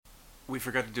we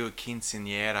forgot to do a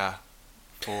quinceañera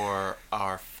for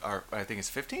our I think it's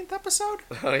 15th episode.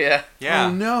 Oh yeah. Yeah.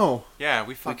 Oh no. Yeah, we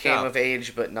We fucked came up. of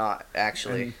age, but not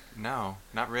actually. No,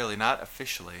 not really, not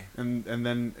officially. And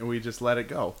then we just let it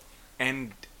go.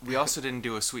 And we also didn't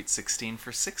do a Sweet 16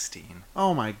 for 16.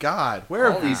 Oh my God. Where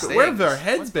All have these where have things. our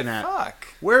heads What been the at? Fuck.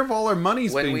 Where have all our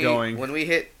money's been going? When we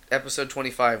hit episode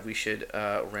 25, we should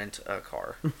rent a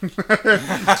car. Do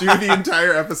the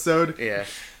entire episode. Yeah.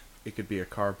 It could be a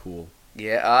carpool.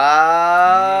 Yeah.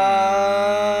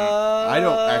 I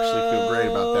don't actually feel great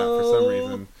about that for some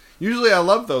reason. Usually I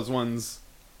love those ones,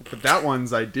 but that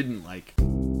one's I didn't like.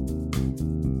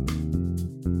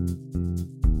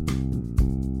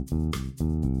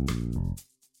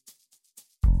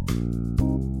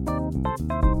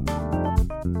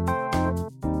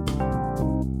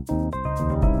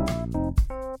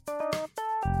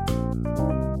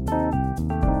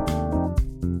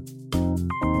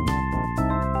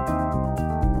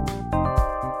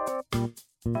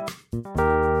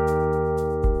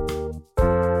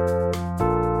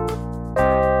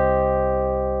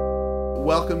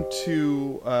 Welcome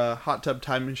to Hot Tub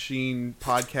Time Machine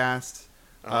podcast,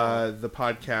 the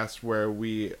podcast where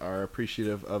we are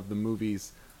appreciative of the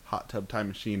movies Hot Tub Time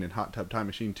Machine and Hot Tub Time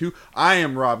Machine 2. I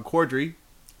am Rob Cordry.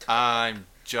 I'm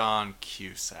John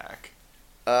Cusack.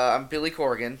 I'm Billy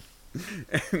Corgan.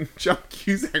 And John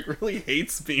Cusack really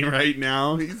hates me right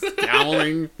now. He's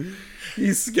scowling.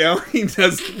 He's scowling. He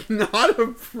does not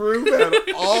approve at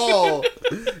all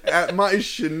at my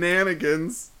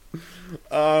shenanigans.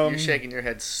 You're shaking your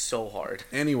head so hard.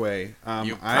 Anyway,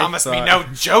 You I promised me thought- no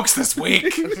jokes this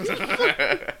week.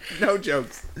 No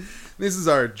jokes. This is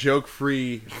our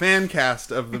joke-free fan cast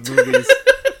of the movies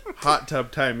Hot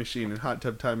Tub Time Machine and Hot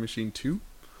Tub Time Machine 2.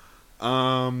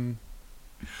 I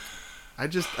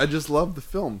just love the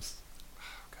films.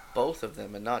 Both of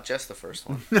them, and not just the first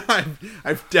one.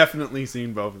 I've definitely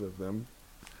seen both of them.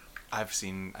 I've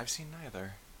seen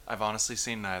neither. I've honestly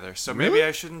seen neither. So Really? maybe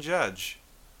I shouldn't judge.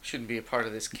 Shouldn't be a part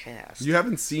of this cast. You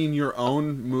haven't seen your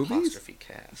own movies? Apostrophe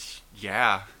cast.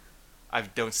 Yeah. I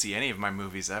don't see any of my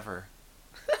movies ever.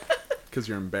 Because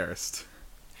you're embarrassed.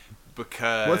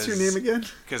 Because... What's your name again?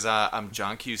 Because I'm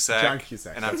John Cusack. John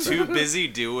Cusack, And I'm that's too busy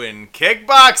doing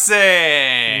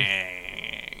kickboxing.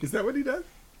 Is that what he does?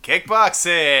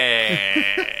 Kickboxing.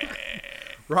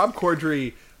 Rob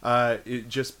Corddry it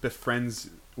just befriends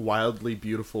wildly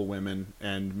beautiful women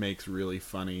and makes really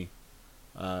funny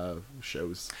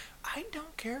shows. I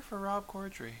don't care for Rob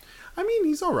Corddry. I mean,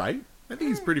 he's all right. I think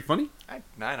he's pretty funny. I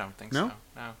don't think No? so.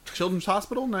 No. Children's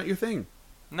Hospital, not your thing.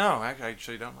 No, I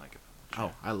actually don't like it.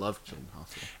 Oh, I love Children's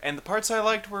Hospital. And the parts I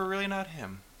liked were really not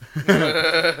him.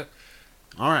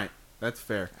 All right, that's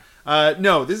fair.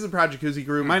 No, this is a Project Koozie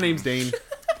Crew. My name's Dane.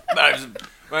 My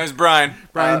name's Brian.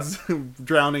 Brian's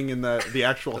drowning in the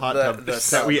actual hot tub the that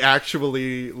tub. we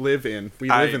actually live in. We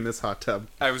live in this hot tub.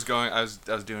 I was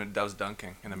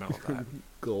dunking in the middle of that.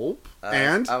 Gulp.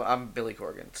 And I'm Billy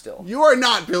Corgan still. you are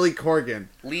not Billy Corgan.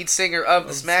 Lead singer of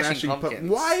the Smashing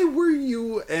Pumpkins. Why were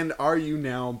you and are you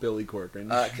now Billy Corgan?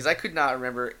 Because I could not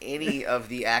remember any of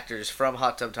the actors from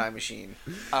Hot Tub Time Machine.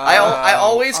 I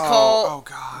always call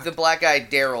God. the black guy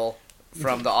Daryl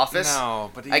from The Office.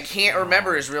 No, but I can't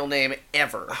remember his real name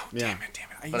ever. Oh, Yeah. damn it.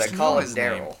 but used I to call know it his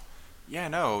name. Daryl. Yeah,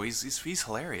 no, he's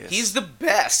hilarious. He's the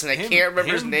best, and I can't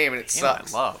remember his name, and it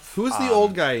sucks. I love. Who was the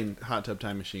old guy in Hot Tub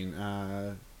Time Machine?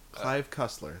 Clive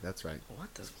Cussler. That's right.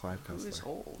 What the? Clive Who is Cussler.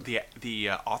 old? The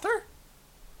author?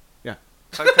 Yeah.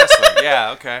 Clive Cussler.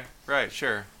 Yeah. Okay. Right.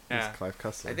 Sure. Yeah. It's Clive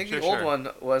Cussler. I think Sure, the old sure. one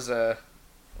was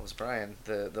Brian,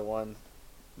 the one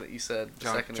that you said a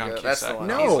second John ago. Cusack. That's the one.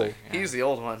 No. Yeah. He's the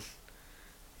old one.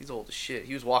 He's old as shit.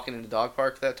 He was walking in the dog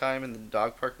park that time in the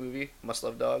dog park movie. Must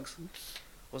Love Dogs.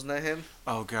 Wasn't that him?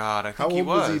 Oh God, I think How he old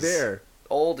was he there?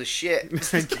 Old as shit.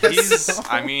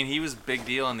 I mean, he was a big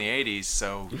deal in the '80s,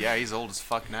 so yeah, he's old as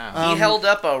fuck now. He held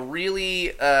up a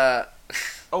really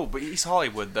Oh, but he's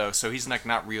Hollywood though, so he's like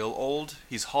not real old.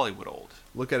 He's Hollywood old.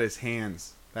 Look at his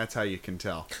hands. That's how you can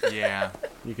tell. Yeah.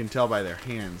 You can tell by their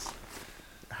hands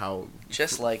how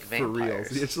just like for real.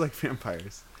 vampires. It's like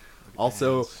vampires.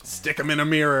 Also, stick them in a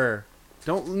mirror.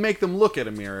 Don't make them look at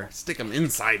a mirror. Stick them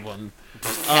inside one.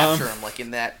 Capture him like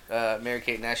in that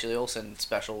Mary-Kate and Ashley Olsen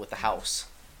special with the house.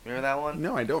 Remember that one?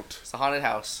 No, I don't. It's a haunted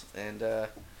house, and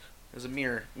there's a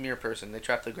mirror person. They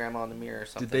trapped the grandma in the mirror or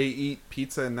something. Did they eat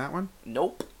pizza in that one?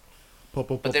 Nope. But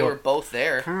But they were both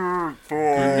there.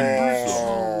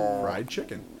 fried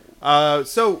chicken.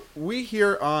 So we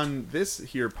here on this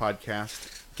here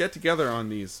podcast get together on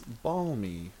these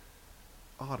balmy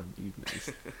autumn evenings,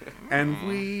 and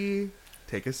we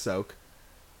take a soak,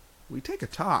 we take a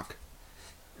talk,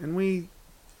 and we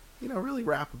really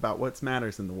rap about what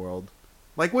matters in the world.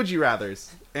 Like Would You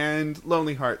Rathers and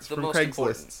Lonely Hearts The from most Craigslist.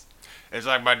 important. It's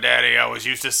like my daddy always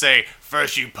used to say,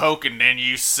 first you poke and then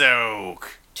you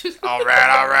soak. All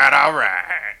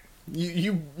right.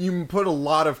 You put a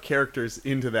lot of characters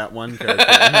into that one character,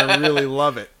 and I really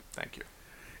love it. Thank you.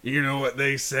 You know what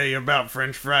they say about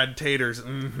French fried taters?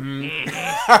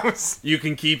 Mm-hmm. You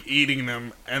can keep eating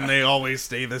them, and they always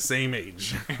stay the same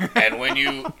age. And when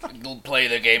you play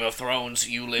the Game of Thrones,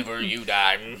 you live or you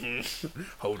die.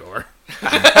 Hodor.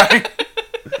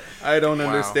 I don't Wow.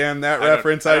 understand that I don't-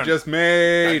 reference I I don't- just I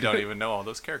made. don't even know all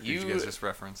those characters you You- guys just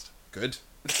referenced. Good.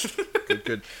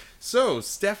 Good. So,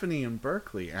 Stephanie in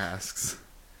Berkeley asks,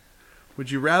 would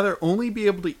you rather only be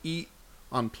able to eat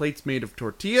on plates made of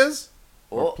tortillas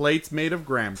or Oh. plates made of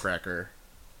graham cracker?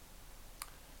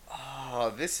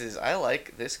 Oh, I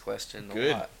like this question a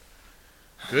Good. lot.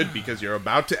 Good, because you're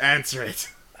about to answer it.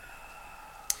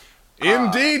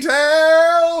 In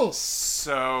detail!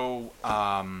 So,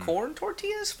 Corn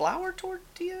tortillas? Flour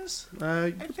tortillas?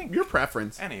 think- Your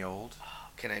preference. any old.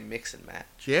 Can I mix and match?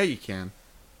 Yeah, you can.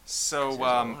 So, There's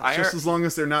I Just as long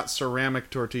as they're not ceramic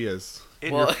tortillas.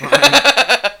 Well,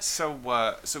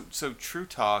 so true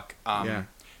talk. Yeah.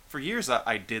 For years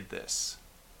I did this.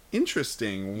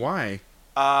 Interesting. Why?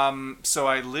 So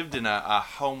I lived in a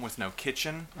home with no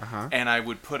kitchen, Uh-huh. and I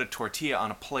would put a tortilla on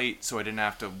a plate so I didn't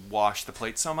have to wash the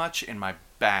plate so much in my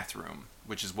bathroom,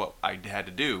 which is what I had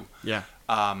to do. Yeah.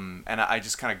 And I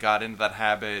just kind of got into that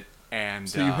habit, and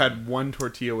So you had one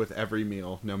tortilla with every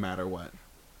meal, no matter what.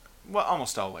 well,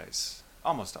 almost always.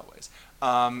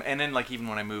 And then like even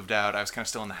when I moved out, I was kind of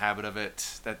still in the habit of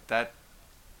it. That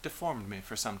deformed me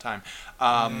for some time.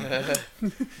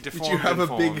 Did you have a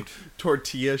big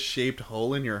tortilla-shaped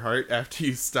hole in your heart after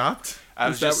you stopped? I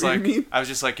was Is that just what like, you mean? I was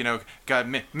just like, God,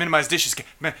 minimize dishes.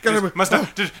 Gotta- Must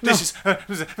not no. dishes.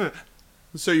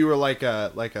 So you were like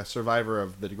a survivor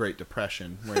of the Great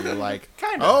Depression, where you're like,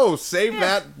 Kinda. oh, save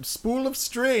that spool of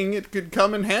string; it could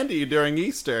come in handy during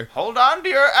Easter. Hold on to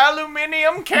your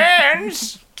aluminum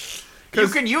cans. You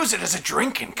 'Cause- can use it as a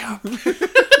drinking cup.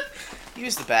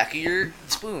 use the back of your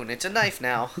spoon. It's a knife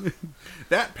now.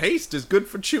 That paste is good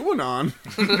for chewing on.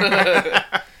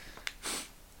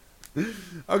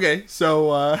 Okay,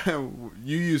 so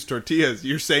you use tortillas.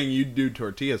 You're saying you'd do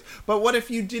tortillas, but what if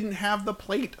you didn't have the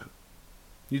plate?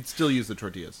 You'd still use the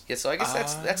tortillas. Yeah, so I guess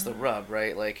that's the rub,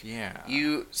 right? Like, Yeah.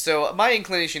 So my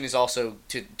inclination is also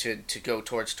to go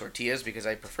towards tortillas because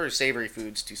I prefer savory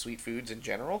foods to sweet foods in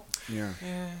general. Yeah,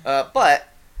 But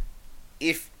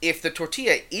if the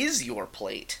tortilla is your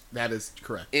plate, that is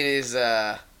correct. it is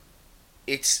the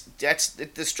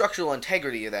structural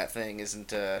integrity of that thing isn't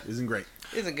Great.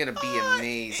 gonna be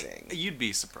amazing. You'd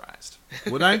be surprised.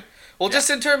 Would I? Well, Yeah. just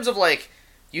in terms of like,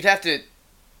 you'd have to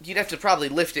probably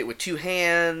lift it with two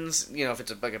hands, if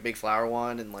it's like a big flour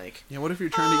one, and like, Yeah. What if you're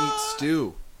trying to eat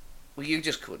stew? well, you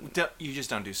just couldn't. You just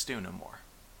don't do stew no more.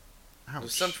 Ouch.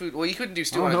 Some food. Well, you couldn't do I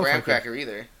stew don't on know a if I graham could. cracker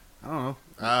either. I don't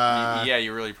know. Yeah,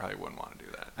 you really probably wouldn't want to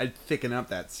do that. I'd thicken up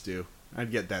that stew.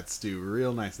 I'd get that stew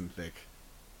real nice and thick,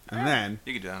 and then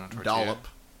You could do that on a tortilla. dollop.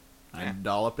 Yeah. I'd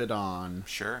dollop it on.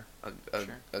 Sure.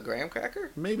 Sure. A graham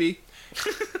cracker? Maybe.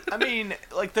 I mean,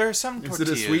 like there are some Is tortillas.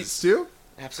 it a sweet stew?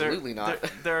 Absolutely not.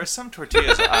 There are some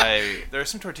tortillas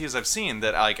I've seen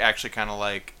that like actually kind of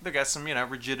like they got some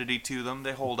rigidity to them.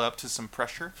 They hold up to some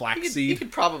pressure. You Flaxseed.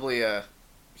 could probably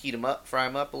heat them up, fry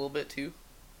them up a little bit too,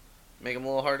 make them a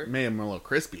little harder. Made them a little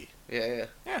crispy. Yeah.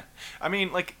 Yeah, I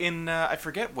mean, like in I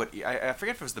forget I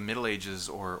forget if it was the Middle Ages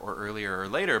or earlier or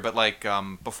later, but like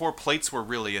before plates were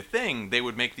really a thing, they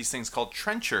would make these things called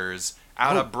trenchers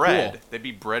out Oh, of bread. cool. They'd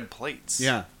be bread plates.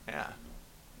 Yeah. Yeah.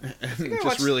 I think I Just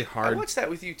watched- really I hard. watched that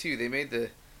with you too. They made the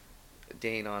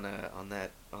Dane on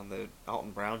the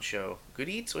Alton Brown show. Good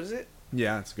Eats, what is it?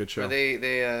 Yeah, it's a good show. Where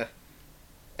they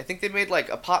I think they made like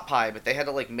a pot pie, but they had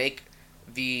to like make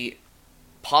the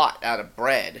pot out of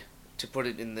bread to put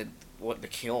it in the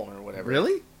kiln or whatever.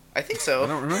 Really? I think so. I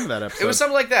don't remember that episode. It was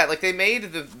something like that. Like they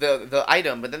made the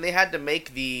item, but then they had to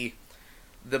make the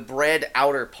bread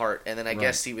outer part, and then I Right.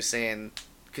 guess he was saying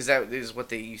because that is what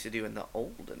they used to do in the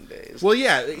olden days. Well,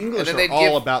 yeah, the English And then are they'd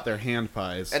all give- about their hand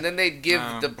pies. And then they'd give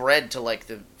Um, the bread to like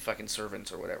the fucking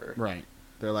servants or whatever. Right.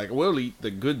 They're like, we'll eat the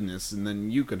goodness, and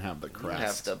then you can have the You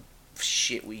crust. have the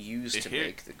shit we use to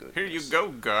make the good. Here you go,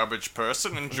 garbage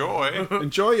person. Enjoy.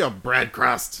 Enjoy your bread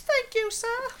crust Thank you, sir.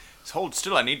 Hold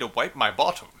still. I need to wipe my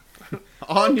bottom.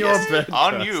 on your bread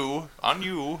On crust. you. On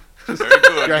you. Very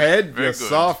good. Your head, Very your good.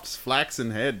 soft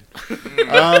flaxen head.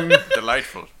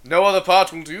 Delightful. No other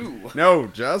part will do. No,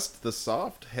 just the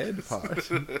soft head part.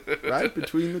 Right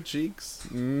between the cheeks.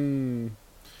 I'm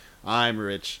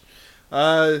rich.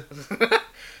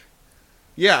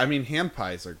 Yeah, I mean, ham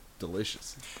pies are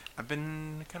delicious. I've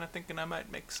been kind of thinking I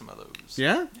might make some of those.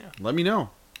 Yeah? Yeah. Let me know.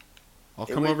 I'll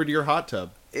come over to your hot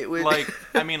tub. It would like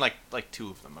 2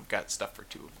 of them. I've got stuff for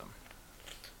 2 of them.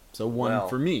 So one Well.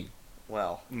 for me.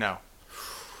 Well, No.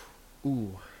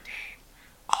 Ooh.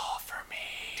 All for me.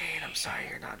 Dane, I'm sorry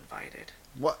you're not invited.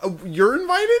 What? Oh, you're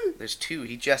invited? There's 2.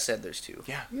 He just said there's 2.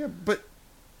 Yeah. Yeah, but...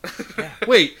 Yeah.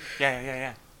 Wait.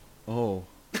 Yeah. Oh.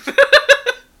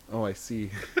 Oh, I see.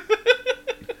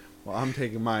 Well, I'm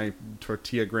taking my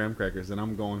tortilla graham crackers and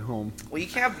I'm going home. Well, you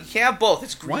can't have both.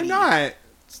 It's Why greedy. not?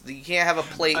 You can't have a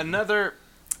plate. Another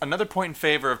point in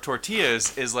favor of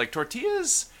tortillas is like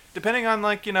tortillas. Depending on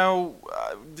like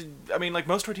I mean like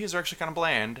most tortillas are actually kind of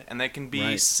bland and they can be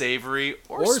Right. savory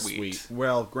or sweet.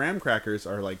 Well, graham crackers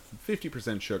are like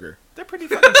 50% sugar. They're pretty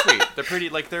fucking sweet. They're pretty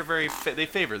like they're very they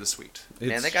favor the sweet. It's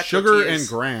Man, they got sugar tortillas. and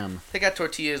graham. They got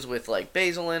tortillas with like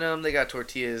basil in them. They got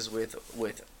tortillas with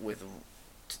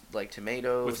like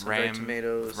tomatoes, With some dried ram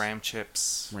tomatoes. with ram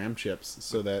chips, Ram chips,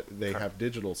 so that they have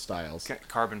digital styles.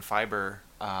 carbon fiber,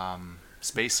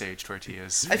 space age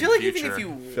tortillas. I in feel the like even if future.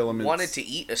 you Filaments. wanted to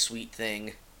eat a sweet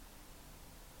thing,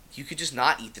 you could just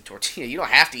not eat the tortilla. You don't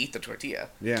have to eat the tortilla.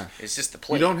 Yeah. It's just the You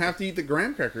plate. don't have to eat the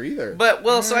graham cracker either. But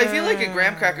so I feel like a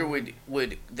graham cracker would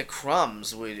the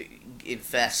crumbs would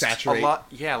infest. Saturate.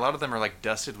 a lot of them are like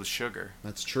dusted with sugar.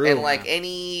 That's true. And like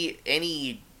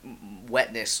any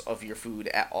wetness of your food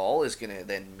at all is gonna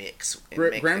then mix. And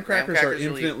make graham the crackers are really-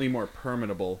 infinitely more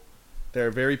permeable.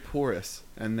 They're very porous,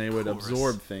 and they would Porous.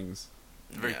 absorb things.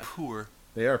 Very Yeah. poor.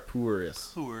 They are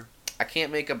porous. I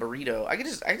can't make a burrito. I could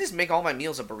just make all my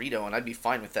meals a burrito, and I'd be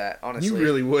fine with that. Honestly, You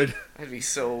really would. I'd be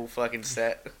so fucking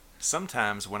set.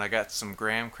 Sometimes when I got some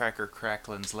graham cracker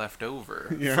cracklings left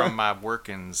over Yeah. from my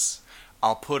workings,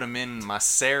 I'll put them in my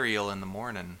cereal in the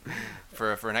morning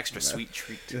for an extra sweet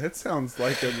treat. That sounds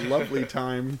like a lovely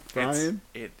time, Brian.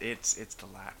 It's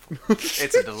delightful.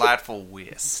 It's a delightful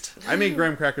whist. I made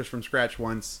graham crackers from scratch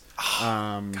once.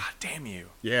 God damn you.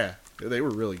 Yeah, they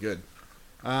were really good.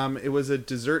 It was a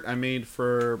dessert I made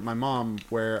for my mom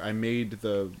where I made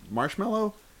the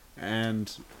marshmallow and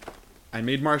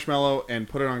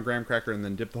put it on graham cracker and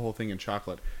then dipped the whole thing in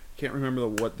chocolate. Can't remember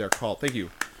what they're called. Thank you.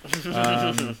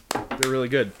 They're really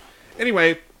good.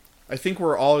 Anyway, I think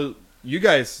you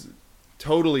guys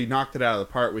totally knocked it out of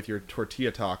the park with your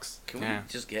tortilla talks. Can Yeah. we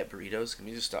just get burritos? Can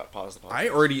we just pause the podcast? I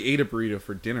already ate a burrito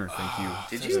for dinner, thank you.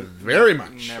 Did you? Very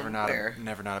much. Never Where?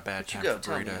 not a bad Where'd you time go? for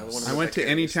Tell me. I burritos. wanna- I went to Like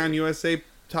Anytown USA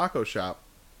Taco Shop,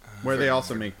 where they Very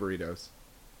also good. make burritos.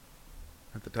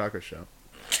 At the taco shop.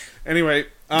 Anyway,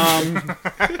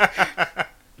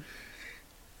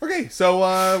 okay, so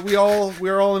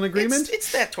we're all in agreement.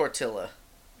 It's that tortilla.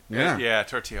 Yeah, Yeah,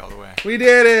 tortilla all the way. we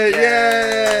did it!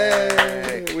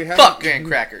 Yay! Yay! We have Fuck graham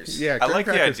crackers. Yeah, I graham like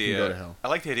the crackers can go to idea. hell. I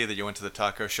like the idea that you went to the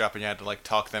taco shop and you had to like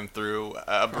talk them through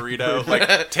a burrito.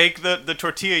 Like take the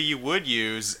tortilla you would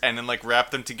use and then like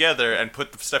wrap them together and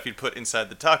put the stuff you'd put inside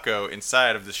the taco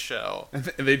inside of the shell. And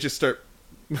they just start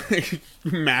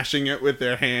mashing it with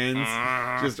their hands.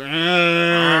 Just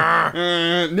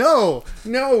no,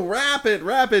 wrap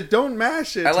it, don't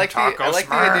mash it. I like the Taco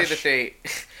idea smash. that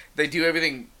they do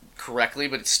everything correctly,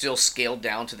 but it's still scaled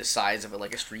down to the size of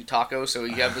like a street taco. So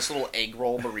you have this little egg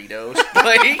roll burritos.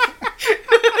 Like,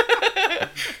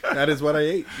 That is what I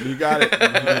ate. You got it. You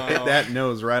hit that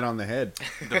nose right on the head.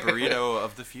 The burrito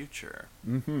of the future.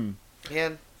 Mm-hmm.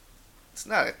 man, it's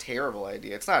not a terrible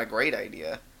idea. It's not a great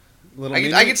idea. Little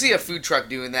I could see a food truck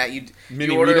doing that.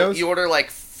 Mini You Ritos? order like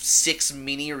 6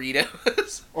 mini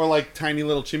Ritos. or like tiny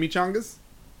little chimichangas.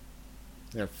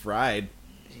 They're fried.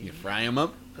 You fry them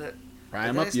up. But Fry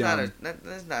them up, that's yum.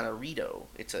 that's not a Rito.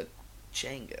 It's a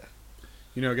Jenga.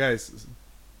 You know, guys,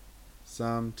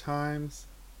 sometimes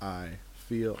I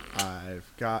feel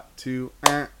I've got to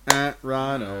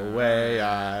run away.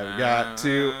 I've got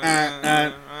to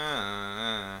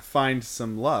find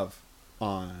some love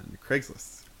on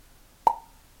Craigslist.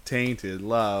 Tainted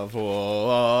love.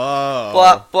 Whoa.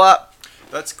 Blah blah.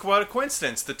 That's quite a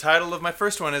coincidence. The title of my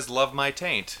first one is Love My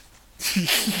Taint.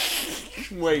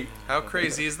 Wait, How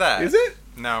crazy is that? is it?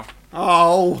 No,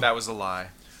 Oh. that was a lie.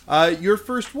 Your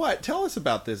first what? Tell us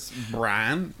about this,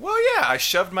 Brian. Well, yeah, I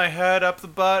shoved my head up the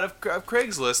butt of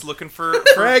Craigslist looking for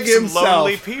Craig some himself.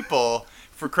 lonely people.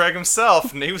 For Craig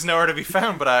himself, and he was nowhere to be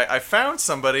found. But I found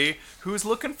somebody who's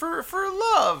looking for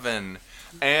love, and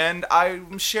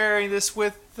I'm sharing this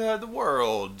with the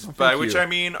world. By which you. I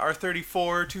mean our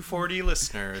 34 to 40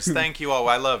 listeners. Thank you all.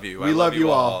 I love you. We I love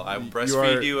you all. I would You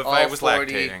breastfeed are you if all I was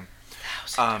 40. lactating.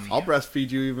 I'll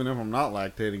breastfeed you even if I'm not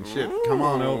lactating. Shit, come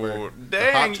on over. The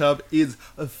Dang. hot tub is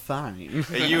fine. You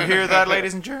hear that,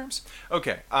 ladies and germs?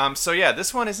 Okay, so yeah,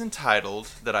 this one is entitled,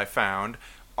 that I found,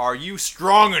 Are You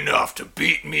Strong Enough to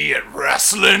Beat Me at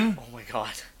Wrestling? Oh my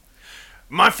god.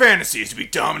 My fantasy is to be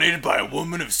dominated by a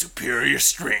woman of superior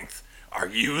strength. Are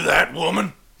you that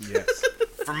woman? Yes.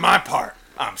 For my part,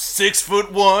 I'm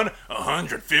 6'1",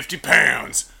 150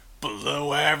 pounds,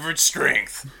 below average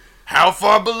strength. How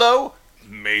far below?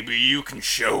 Maybe you can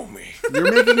show me.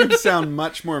 You're making him sound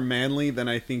much more manly than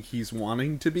I think he's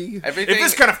wanting to be. Everything. If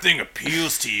this kind of thing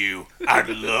appeals to you, I'd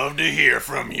love to hear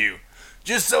from you.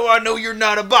 Just so I know you're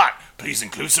not a bot, please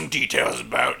include some details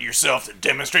about yourself that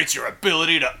demonstrates your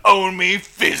ability to own me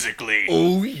physically.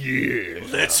 Oh, yeah.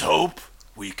 Let's hope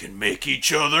we can make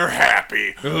each other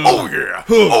happy. Oh yeah!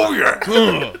 Oh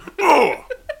yeah! Oh.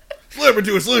 Slap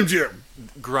into a Slim Jim.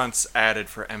 Grunts added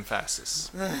for emphasis.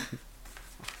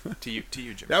 to you,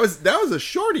 Jim. That was a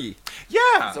shorty.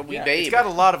 Yeah, It's a wee yeah. babe. It's got a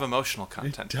lot of emotional It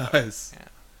content. does.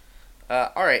 Yeah.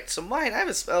 All right, so mine, I have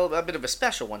a bit of a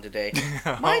special one today.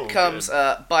 Oh, Mine comes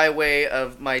good. by way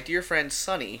of my dear friend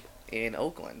Sonny in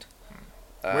Oakland.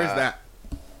 Where's that?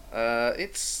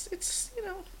 It's it's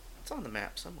on the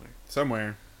map somewhere.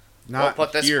 Somewhere. We'll Not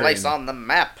put this here place in, on the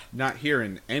map. Not here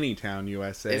in any town,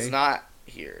 USA. It's not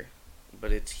here,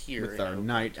 but it's here. With in our Oakland.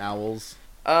 night owls.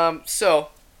 So,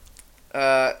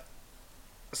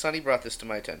 Sonny brought this to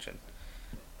my attention.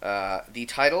 The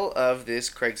title of this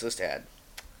Craigslist ad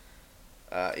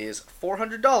is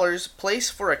 $400 place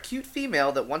for a cute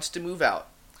female that wants to move out.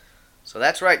 So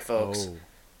that's right, folks. Oh.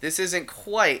 This isn't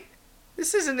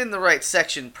in the right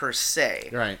section per se.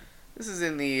 Right. This is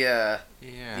in the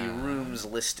rooms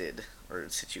listed or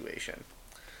situation.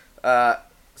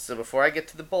 So before I get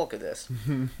to the bulk of this,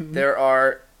 there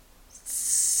are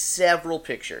several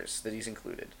pictures that he's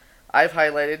included. I've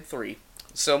highlighted 3.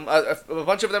 So a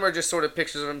bunch of them are just sort of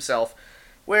pictures of himself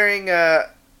wearing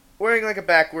like a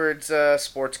backwards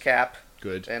sports cap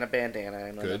Good. and a bandana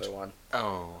and Good. another one.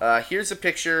 Oh. Here's a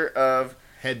picture of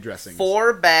Head dressings.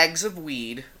 4 bags of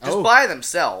weed just Oh. by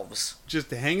themselves.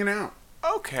 Just hanging out.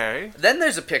 Okay. Then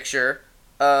there's a picture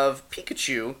of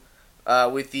Pikachu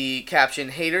with the caption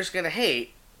 "Haters gonna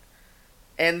hate,"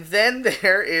 and then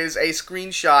there is a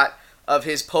screenshot of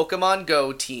his Pokemon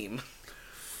Go team.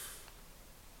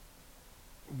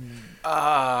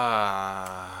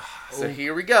 So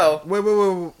here we go. Wait.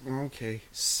 Okay.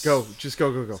 Go. Just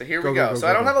go. So here we go. So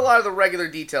I don't have a lot of the regular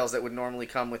details that would normally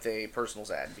come with a personals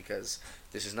ad because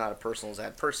this is not a personals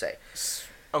ad per se.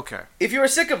 Okay. If you are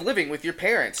sick of living with your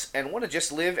parents and want to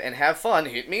just live and have fun,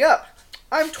 hit me up.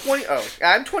 I'm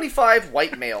 25,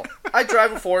 white male. I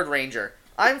drive a Ford Ranger.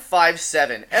 I'm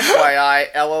 5'7",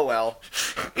 FYI, LOL.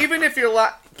 Even if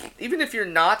you're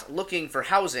not looking for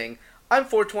housing, I'm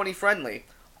 420 friendly.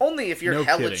 Only if you're No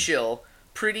hella kidding. chill,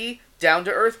 pretty,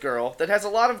 down-to-earth girl that has a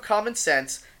lot of common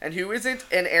sense and who isn't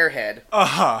an airhead.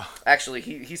 Uh-huh. Actually,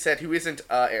 he said who isn't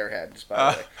a airhead, just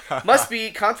by the way. Must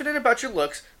be confident about your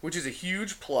looks, which is a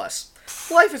huge plus.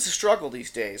 Life is a struggle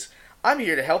these days. I'm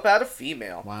here to help out a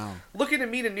female. Wow. Looking to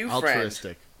meet a new friend.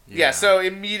 Altruistic. Yeah, so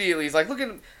immediately he's like, I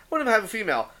want to have a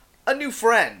female. A new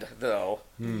friend, though.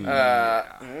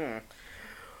 And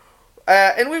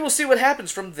we will see what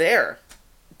happens from there.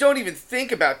 Don't even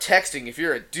think about texting if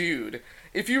you're a dude.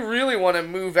 If you really want to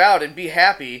move out and be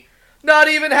happy, not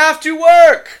even have to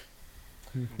work!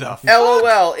 The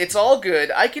LOL, it's all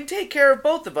good. I can take care of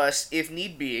both of us if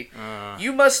need be.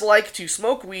 You must like to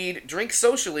smoke weed, drink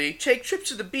socially, take trips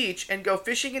to the beach, and go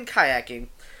fishing and kayaking.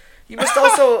 You must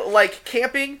also like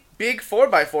camping, big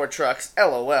 4x4 trucks,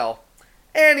 LOL.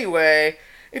 Anyway,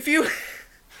 if you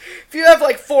have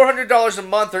like $400 a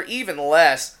month or even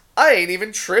less, I ain't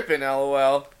even tripping,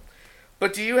 LOL.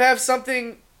 But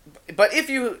if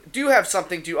you do have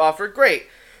something to offer, great.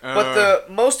 But the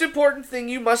most important thing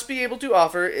you must be able to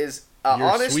offer is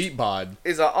Your sweet bod.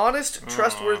 honest,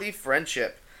 trustworthy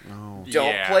friendship. Oh.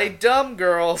 Don't Yeah. play dumb,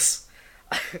 girls.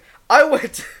 I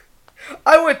went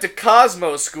to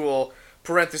Cosmo School.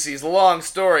 Parentheses, long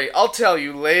story. I'll tell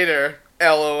you later.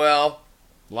 LOL.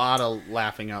 Lot of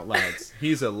laughing out louds.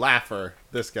 He's a laugher,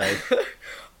 this guy.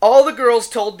 All the girls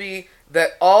told me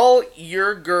that all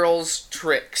your girls'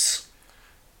 tricks.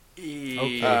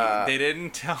 Okay. They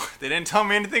didn't tell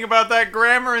me anything about that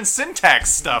grammar and syntax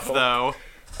stuff though.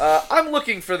 I'm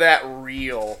looking for that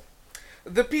real.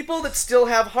 The people that still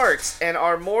have hearts and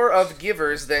are more of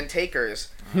givers than takers.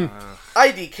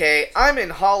 IDK, I'm in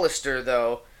Hollister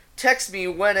though. Text me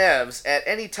whenevs at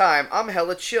any time. I'm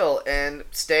hella chill and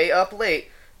stay up late.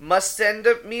 Must send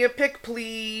me a pic,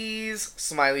 please.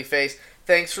 Smiley face.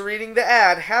 Thanks for reading the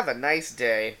ad. Have a nice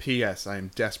day. P.S. I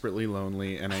am desperately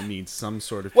lonely and I need some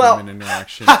sort of Well- human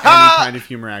interaction. Any kind of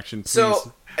humor action, please.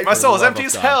 So, My soul is love empty of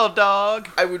as God. hell, dog.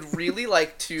 I would really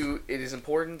like to. It is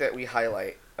important that we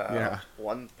highlight Yeah.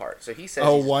 one part. So he says.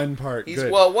 Oh, he's- one part. He's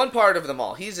Good. well, one part of them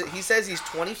all. He says he's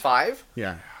 25.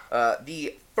 Yeah.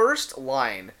 The first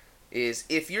line is,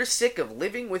 "If you're sick of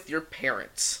living with your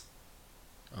parents."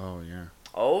 Oh, yeah.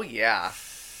 Oh yeah.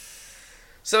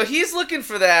 So he's looking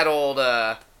for that old,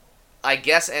 I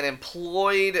guess, an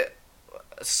employed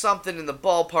something in the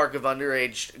ballpark of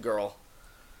underage girl.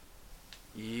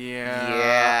 Yeah.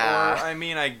 Yeah. Or, I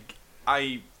mean,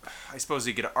 I suppose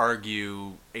you could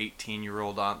argue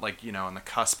 18-year-old on, like, you know, on the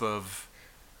cusp of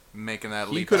making that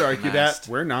He leap. could out the argue nest.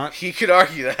 that. We're not. He could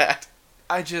argue that.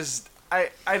 I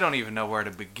don't even know where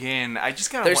to begin. I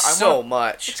just kind of There's I so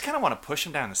much. just kind of want to push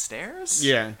him down the stairs.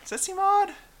 Yeah. Does that seem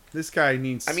odd? This guy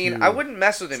needs I mean, to... I wouldn't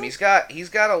mess with him. He's got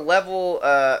a level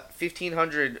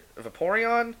 1500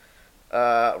 Vaporeon,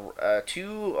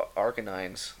 2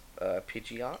 Arcanines,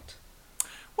 Pidgeot.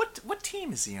 What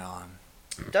team is he on?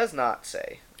 Does not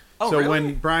say. Oh, so really?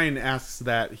 when Brian asks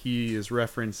that, he is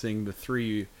referencing the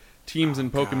 3 teams in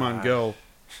Pokemon God.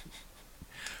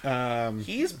 Go.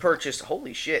 He's purchased.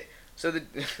 Holy shit! So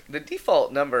the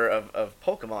default number of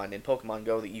Pokemon in Pokemon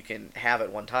Go that you can have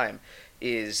at one time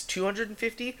is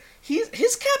 250.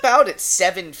 His cap out at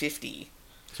 750.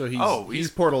 So he's-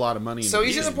 he's poured a lot of money. So into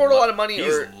he's this. gonna pour a lot of money.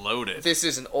 He's Or loaded. this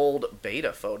is an old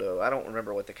beta photo. I don't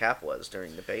remember what the cap was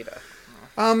during the beta.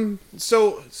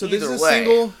 So this is Either a way.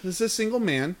 single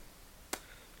man.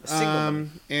 A single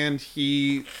one. And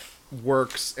he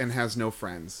works and has no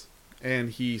friends,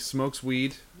 and he smokes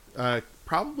weed,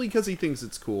 probably because he thinks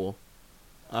it's cool.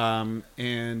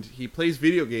 And he plays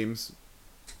video games,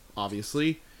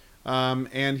 obviously.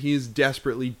 And he's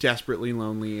desperately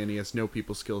lonely, and he has no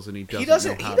people skills, and he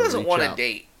doesn't. He doesn't want a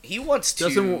date. He wants to.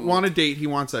 Doesn't want a date. He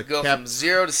wants a go kept. from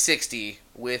 0 to 60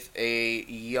 with a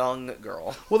young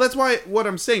girl. Well, that's why what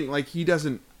I'm saying. Like, he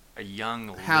doesn't A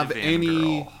young have live-in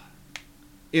any girl.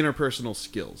 interpersonal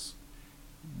skills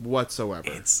whatsoever.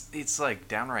 It's like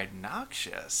downright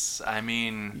noxious. I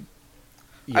mean,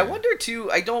 Yeah. I wonder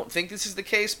too. I don't think this is the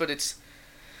case, but it's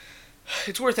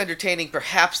worth entertaining.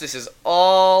 Perhaps this is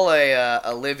all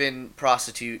a live-in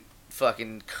prostitute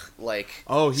fucking like.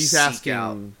 Oh, he's seek asking.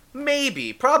 out.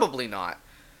 Maybe, probably not,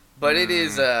 but it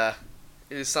is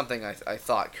something I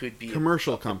thought could be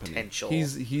Commercial a company. potential.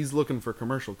 He's looking for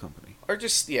commercial company. or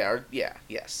just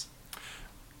yes.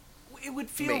 it would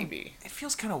feel Maybe. It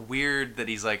feels kind of weird that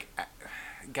he's like,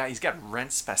 he's got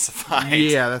rent specified.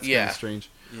 Yeah, that's kind Yeah. of strange.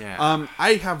 Yeah.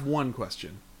 I have one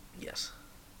question. Yes.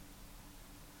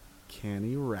 Can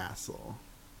he wrestle?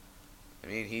 I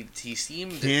mean, he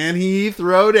seemed. Can he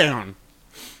throw down?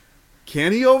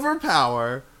 Can he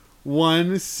overpower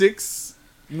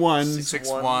 161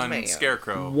 6'1" man. 6'1"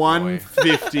 scarecrow. boy.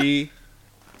 150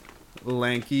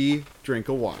 lanky drink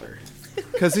of water?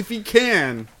 Because if he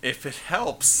can, If it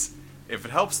helps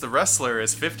the wrestler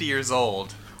is 50 years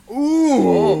old.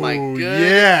 ooh, Oh my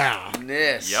yeah.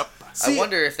 goodness. Yep. See- I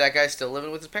wonder if that guy's still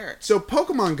living with his parents. So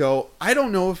Pokemon Go, I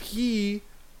don't know if he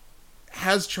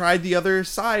has tried the other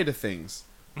side of things.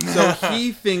 So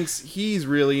he thinks he's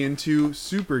really into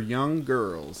super young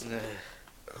girls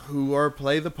who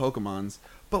play the Pokemons.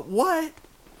 But what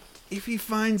if he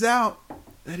finds out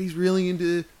that he's really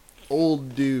into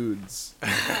old dudes?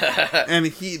 And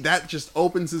that just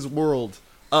opens his world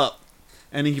up.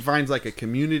 And he finds like a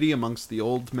community amongst the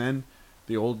old men,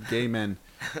 the old gay men.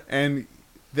 And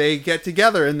they get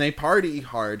together and they party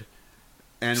hard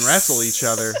and wrestle each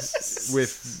other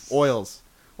with oils.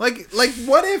 Like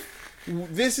what if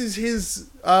this is his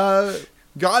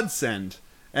godsend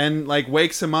and like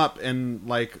wakes him up and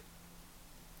like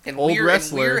and old we're,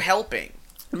 wrestler. And we're helping.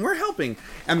 and we're helping,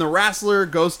 and the wrestler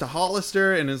goes to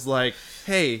Hollister and is like,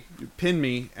 hey, pin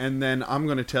me, and then I'm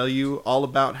going to tell you all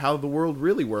about how the world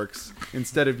really works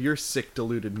instead of your sick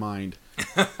deluded mind.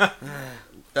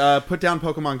 Put down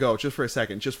Pokemon Go just for a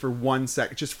second, just for 1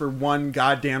 second, just for one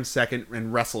goddamn second,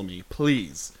 and wrestle me,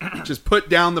 please. Just put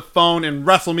down the phone and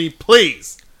wrestle me,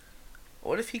 please.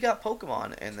 What if he got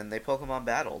Pokemon and then they Pokemon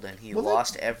battled and he Well,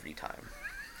 lost every time?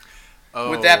 Oh.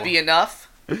 Would that be enough?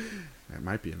 That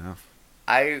might be enough.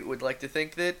 I would like to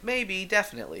think that maybe,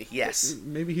 definitely, yes.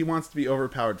 Maybe he wants to be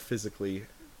overpowered physically.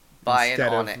 By an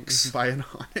instead of- Onix. By an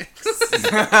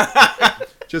Onyx.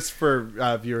 Just for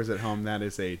viewers at home, that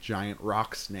is a giant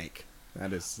rock snake.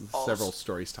 That is several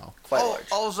stories tall. Quite large.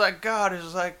 All I got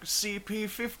is like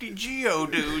CP50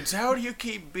 Geodudes. How do you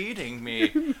keep beating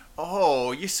me?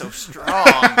 Oh, you're so strong.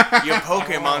 Your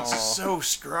Pokemon's so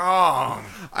strong.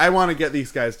 I want to get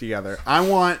these guys together. I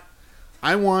want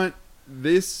I want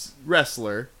this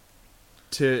wrestler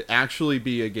to actually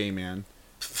be a gay man,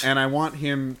 and I want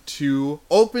him to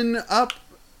open up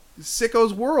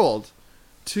Sicko's world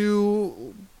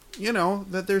to,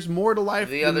 that there's more to life.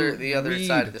 The other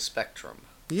side of the spectrum.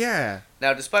 Yeah.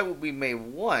 Now, despite what we may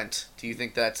want, do you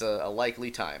think that's a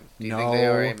likely time? Do you No. think they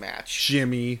are a match?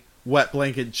 Jimmy, wet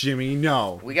blanket Jimmy,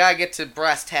 no. We gotta get to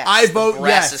brass tacks. I vote the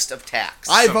brassest of tacks.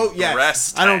 I Some vote yes.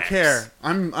 breast I don't tags. care.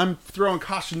 I'm throwing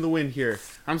caution to the wind here.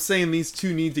 I'm saying these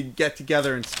two need to get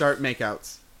together and start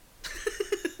makeouts.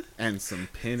 And some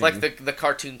pinning. Like the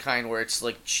cartoon kind where it's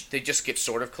like they just get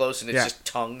sort of close and it's Yeah. just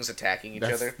tongues attacking each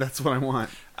other. That's what I want.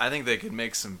 I think they could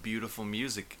make some beautiful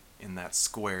music in that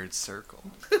squared circle.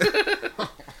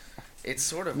 It's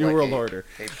sort of New like World a, Order.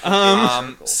 a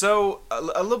circle. So a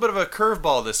little bit of a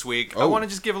curveball this week. I Oh. want to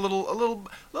just give a little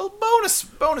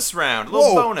bonus round, a Whoa,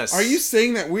 little bonus. Are you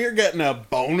saying that we're getting a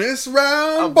bonus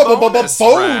round? A bonus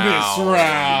round.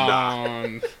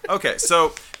 round. Okay,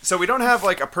 so we don't have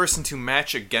like a person to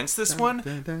match against this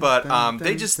one, but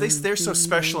they're so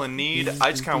special in need. I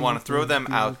just kind of want to throw them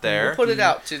out there. Put it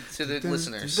out to the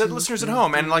listeners. The listeners at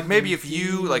home, and like maybe if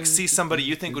you like see somebody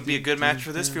you think would be a good match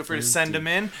for this, feel free to send them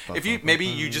in. If you maybe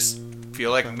you just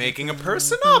feel like making a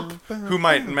person up who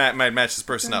might match this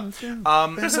person up.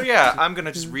 So yeah, I'm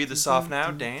gonna just read this off now,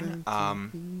 Dane.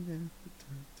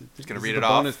 Just gonna read it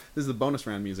off. This is the bonus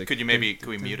round music. Could we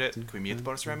mute it? Could we mute the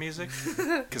bonus round music?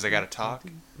 Because I gotta talk,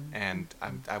 and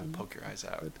I will poke your eyes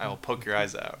out. I will poke your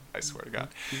eyes out. I swear to God.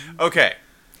 Okay,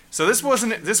 so this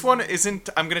one isn't.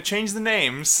 I'm gonna change the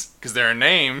names because there are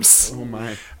names. Oh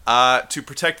my. To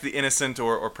protect the innocent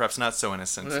or perhaps not so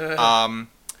innocent.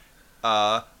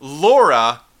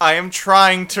 Laura, I am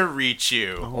trying to reach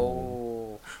you.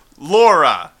 Oh.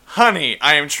 Laura, honey,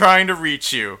 I am trying to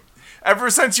reach you.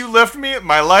 Ever since you left me,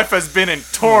 my life has been in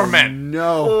torment.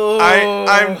 No.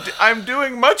 I'm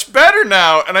doing much better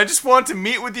now, and I just want to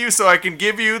meet with you so I can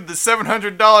give you the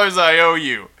 $700 I owe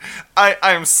you. I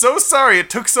am so sorry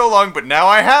it took so long, but now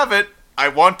I have it. I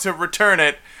want to return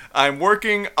it. I'm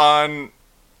working on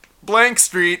Blank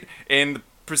Street in the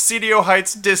Presidio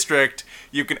Heights district.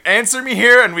 You can answer me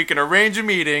here, and we can arrange a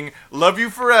meeting. Love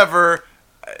you forever,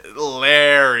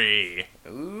 Larry.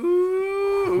 Ooh.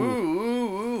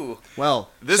 Well,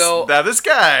 This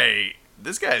guy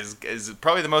is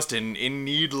probably the most in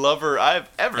need lover I've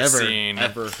ever seen.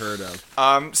 ever heard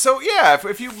of. So yeah,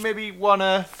 if you maybe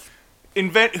wanna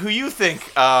invent who you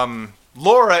think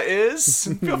Laura is,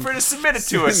 feel free to submit it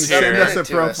to us Send here. us a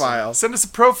To us. profile. Send us a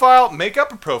profile, make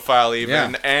up a profile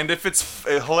even, Yeah. and if it's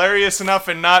hilarious enough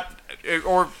and not,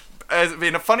 or as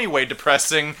in a funny way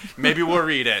depressing, maybe we'll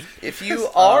read it. If you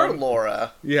are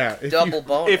Laura, Yeah. if double you-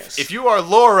 bonus. If you are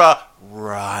Laura,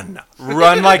 run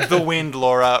like the wind,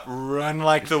 Laura, run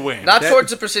like the wind. Not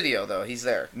towards the Presidio, though. He's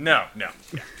there. No.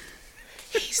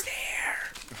 He's there.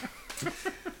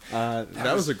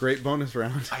 that was a great bonus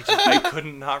round. I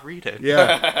couldn't not read it.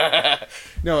 Yeah.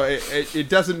 No, it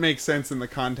doesn't make sense in the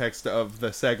context of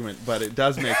the segment, but it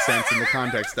does make sense in the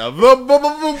context of the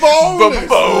bonus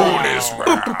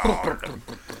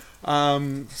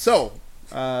round. So,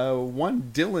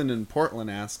 one Dylan in Portland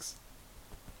asks,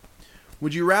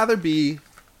 would you rather be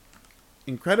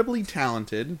incredibly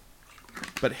talented,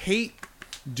 but hate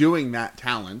doing that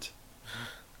talent,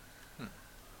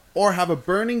 or have a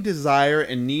burning desire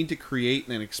and need to create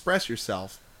and express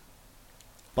yourself,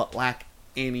 but lack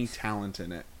any talent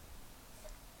in it?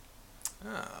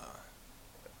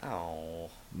 Oh.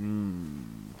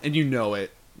 And you know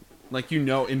it. Like,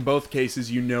 in both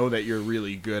cases, you know that you're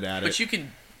really good at But it. you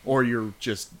can. Or you're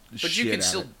just But shit you can at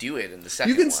still it. do it in the second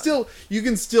You can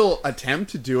one. still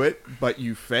attempt to do it, but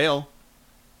you fail.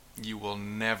 You will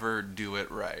never do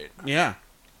it right. Yeah.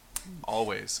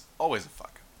 Always a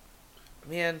fuck.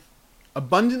 Man,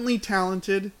 Abundantly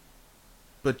talented,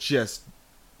 but just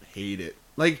hate it.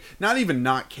 Like, not even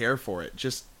not care for it,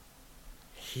 just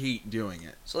hate doing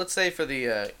it. so let's say for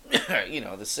the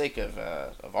the sake of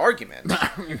argument,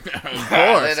 Of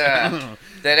course. that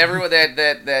everyone that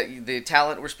the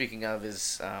talent we're speaking of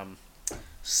is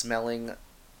smelling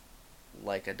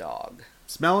like a dog.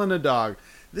 Smelling a dog.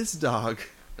 This dog.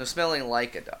 No, smelling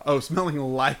like a dog. Oh, smelling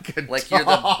like a Like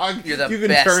dog. you're the You can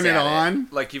best turn it at it. on.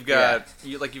 Like you've got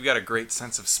you've got a great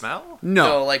sense of smell.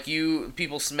 No. like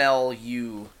people smell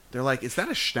you. They're like, is that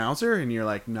a schnauzer? And you're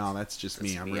like, no, that's just me.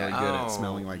 That's I'm me. really I- good at Oh,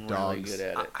 smelling like I'm dogs. really good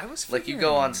at it. I was Like you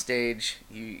go on stage,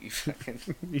 you fucking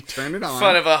You turn it in on.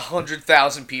 front of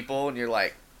 100,000 people, and you're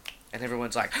like, And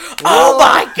everyone's like, "Oh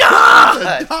my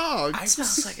god! Dog. It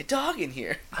smells like a dog in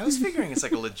here." I was figuring it's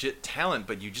like a legit talent,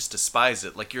 but you just despise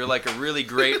it. Like you're like a really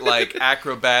great like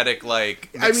acrobatic like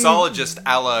mixologist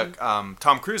a la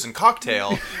Tom Cruise in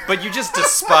Cocktail, but you just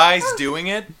despise doing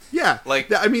it. Yeah,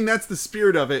 Like- I mean that's the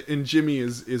spirit of it, and Jimmy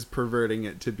is perverting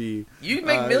it to be. You'd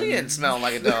make millions smelling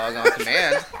like a dog on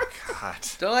command. God.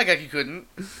 Don't act like you couldn't.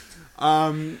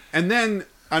 And then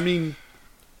I mean,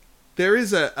 there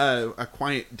is a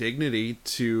quiet dignity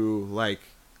to like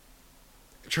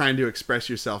trying to express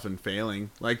yourself and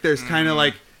failing. Like there's kind of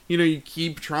like, you know, you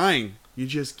keep trying, you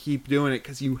just keep doing it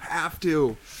because you have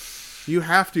to.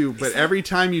 But every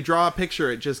time you draw a picture,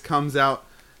 it just comes out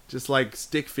just like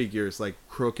stick figures, like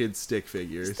crooked stick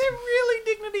figures. Is there really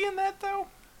dignity in that though?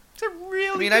 Is there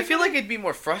really? I mean, I feel like it'd be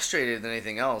more frustrated than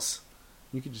anything else.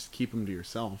 You could just keep them to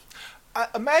yourself.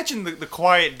 Imagine the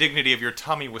quiet dignity of your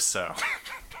Tommy Wiseau.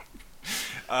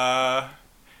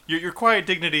 Your quiet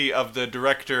dignity of the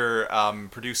director,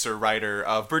 producer, writer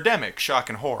of Birdemic, Shock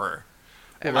and Horror.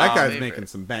 Well, that guy's favorite. making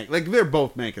some bank. Like they're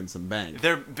both making some bank.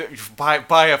 They're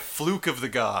by a fluke of the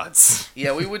gods.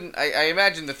 Yeah, we wouldn't. I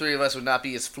imagine the three of us would not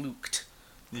be as fluked.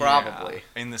 Probably.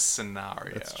 Yeah, in this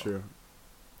scenario. That's true.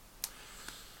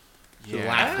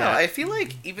 Yeah. I don't know. I feel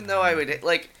like even though I would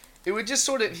like, it would just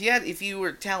sort of if you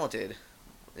were talented,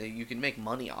 you could make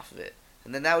money off of it,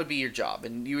 and then that would be your job,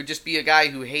 and you would just be a guy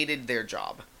who hated their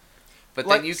job, but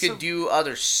Like, then you could so- do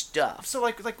other stuff. So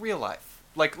like real life,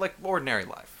 like ordinary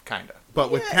life, kinda. But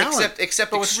with talent,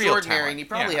 except But with real extraordinary, talent, and you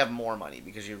probably yeah. have more money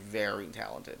because you're very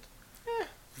talented.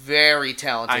 Very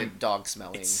talented I'm- dog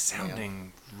smelling. It's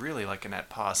sounding really like a net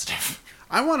positive.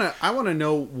 I wanna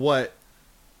know what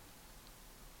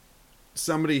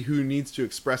somebody who needs to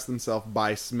express themselves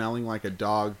by smelling like a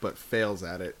dog but fails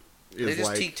at it is They just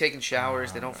like. keep taking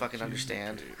showers. They don't fucking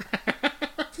understand.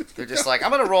 They're just like,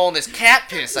 I'm gonna roll in this cat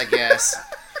piss, I guess.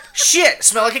 Shit,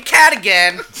 smell like a cat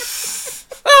again.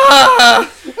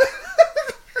 Ah!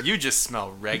 You just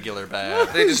smell regular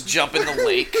bad. They just jump in the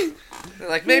lake. They're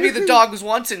like, maybe the dog was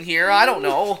once in here. I don't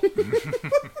know.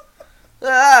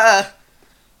 Ah,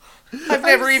 I've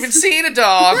never even seen a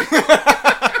dog.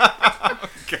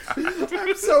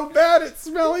 I'm so bad at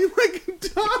smelling like a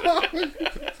dog,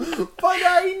 but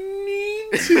I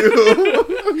need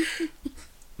to.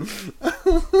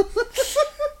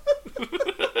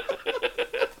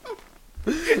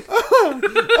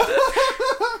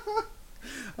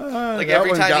 Like that every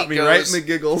one time got he me goes, right in the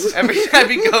giggles. every time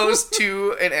he goes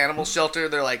to an animal shelter,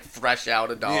 they're like fresh out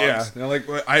of dogs. Yeah, they're like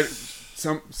what,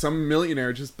 some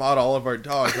millionaire just bought all of our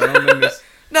dogs. I don't understand.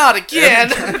 Not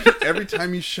again. Every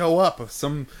time you show up,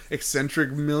 some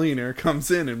eccentric millionaire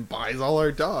comes in and buys all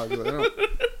our dogs. I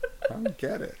don't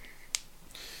get it.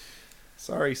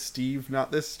 Sorry, Steve,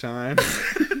 not this time.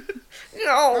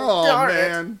 No, Oh darn it.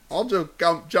 man, I'll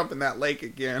jump in that lake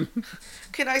again.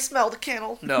 Can I smell the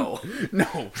kennel? No.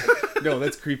 No,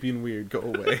 that's creepy and weird. Go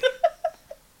away.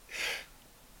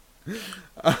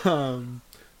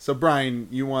 So Brian,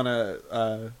 you wanna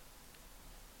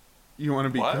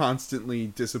be What? constantly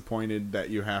disappointed that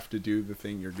you have to do the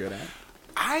thing you're good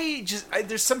at?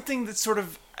 There's something that sort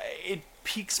of it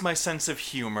piques my sense of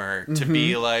humor to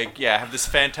be like, yeah, have this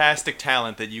fantastic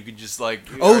talent that you could just like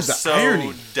Oh, are the so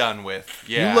irony. done with.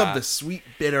 Yeah, You love the sweet,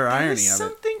 bitter irony There's of it.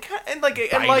 something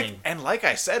and like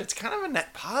I said, it's kind of a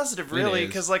net positive, really, is.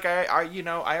 because like I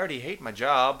already hate my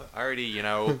job. I already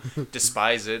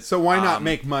despise it. So why not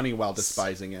make money while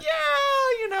despising it?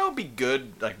 Yeah, be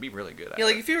good, like be really good at Yeah,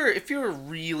 like it. if you're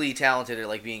really talented at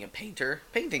like being a painter,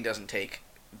 painting doesn't take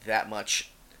that much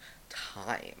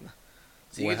time.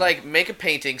 So you could Wow. like make a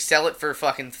painting, sell it for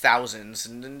fucking thousands,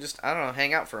 and then just I don't know,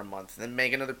 hang out for a month, then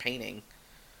make another painting.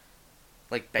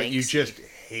 Like Banksy. But you just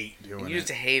hate doing And you it.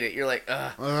 just hate it. You're like,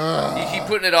 ugh. Ugh. You keep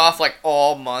putting it off like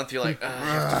all month. You're like, ugh, I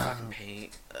have to fucking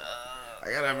paint.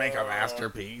 I gotta make a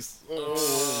masterpiece.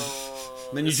 Oh.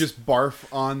 Then you just barf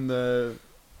on the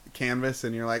canvas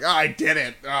and you're like, oh, I did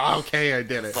it. Oh, okay, I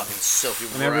did it. Fucking soapy.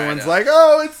 And everyone's like,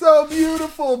 oh, it's so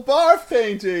beautiful. Barf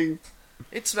painting.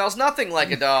 it smells nothing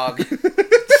like a dog.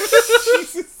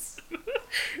 Jesus.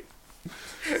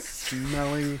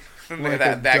 Smelling And like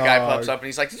that a guy dog. pops up and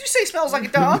he's like, did you say smells like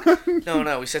a dog?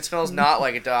 No, we said smells not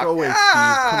like a dog. Go away, Ah!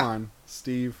 Steve. Come on,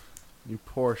 Steve. You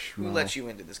poor schmo. Who let you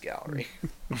into this gallery?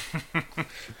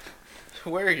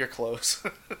 Where are your clothes?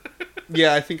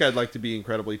 Yeah, I think I'd like to be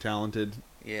incredibly talented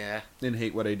Yeah. and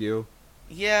hate what I do.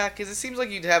 Yeah, because it seems like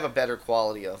you'd have a better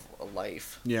quality of a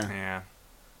life. Yeah. Yeah.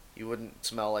 You wouldn't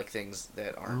smell like things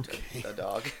that aren't Okay. a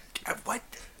dog. What?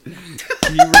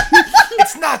 Can you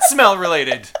It's not smell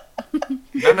related.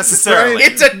 Not necessarily.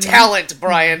 It's a talent,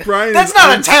 Brian. Brian That's is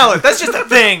not a talent. That's just a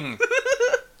thing.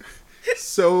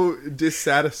 so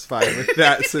dissatisfied with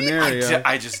that scenario.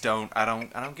 I just don't. I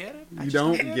don't get it. You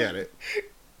don't get it.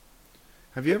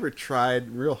 Have you ever tried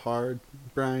real hard,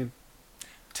 Brian?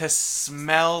 To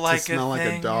smell like to smell a like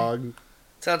thing? a dog?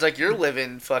 Sounds like you're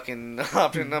living fucking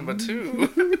option number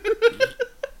 2.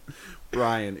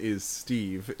 Brian is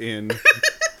Steve in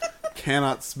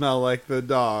Cannot Smell Like the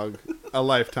Dog, a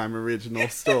Lifetime original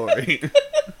story.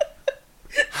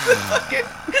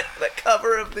 The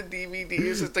cover of the DVD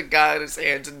is just a guy on his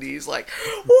hands and knees like,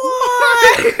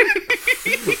 what?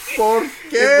 ¿Por In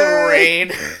qué? the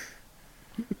rain.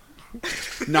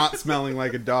 Not smelling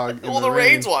like a dog. Well, the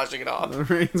rain's washing it off. The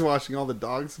rain's washing all the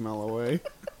dog smell away.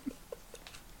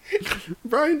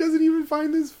 Brian doesn't even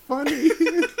find this funny.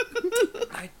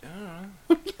 I don't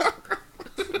know.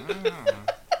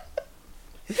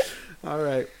 All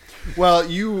right. Well,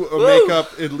 you make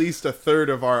up at least a third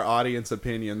of our audience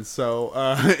opinions, so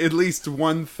at least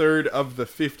 1/3 of the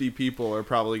 50 people are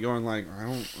probably going like, I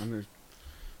don't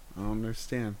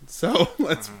understand. So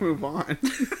let's move on.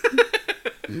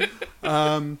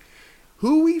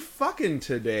 Who we fucking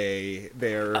today?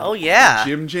 There. Oh, yeah.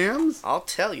 Jim Jams. I'll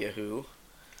tell you who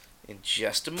in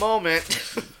just a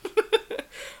moment.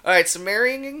 Alright, so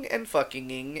marrying and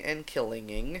fuckinging and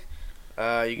killinging.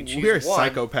 You can choose We're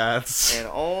one. psychopaths. And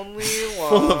only one.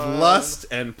 Full of lust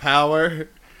and power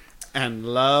and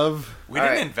love. We All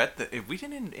didn't right. invent the. We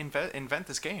didn't invent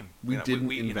this game. We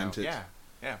didn't invent it.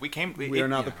 Yeah. We came. We are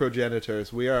not the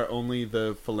progenitors. We are only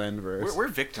the philanderers. We're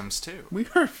victims too. We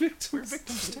are victims. We're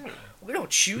victims too. We don't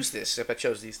choose this, if I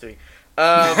chose these 3.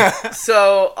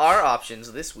 So, our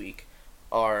options this week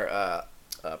are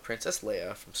Princess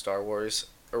Leia from Star Wars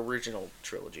original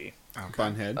trilogy.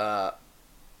 Funhead.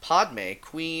 Padme,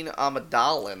 Queen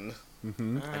Amidala,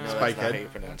 Mm-hmm. I know Spike that's not how head. you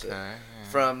pronounce it, Okay.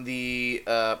 from the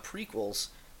prequels,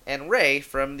 and Rey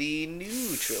from the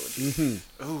new trilogy.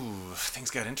 Mm-hmm. Ooh,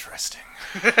 things got interesting.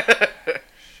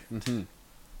 Mm-hmm.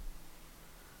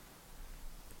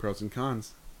 Pros and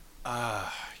cons.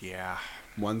 Yeah.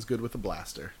 One's good with a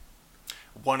blaster.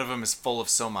 One of them is full of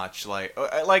so much, yeah,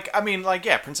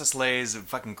 Princess Leia is a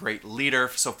fucking great leader,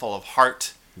 so full of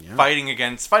heart, Yeah. fighting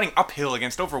uphill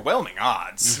against overwhelming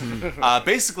odds. Mm-hmm.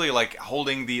 Basically, like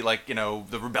holding the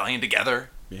the rebellion together.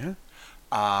 Yeah.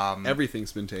 Um,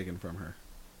 Everything's been taken from her.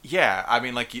 yeah, I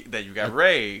mean, you got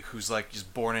Rey, who's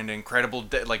just born into incredible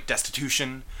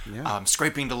destitution, Yeah.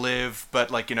 scraping to live,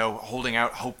 but holding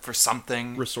out hope for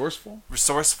something. Resourceful.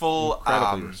 Resourceful,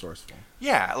 Incredibly resourceful.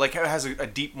 Yeah, it has a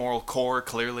deep moral core,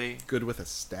 clearly. Good with a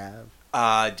stab.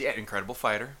 Yeah, incredible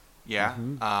fighter. Yeah.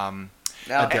 Mhm.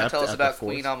 Now, Adept tell us at the about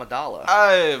Force. Queen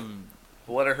Amidala.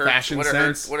 What are her Fashion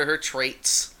sense. What are her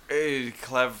traits?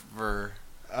 Clever.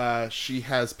 She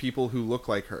has people who look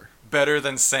like her. Better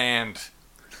than sand.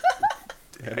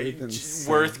 Better than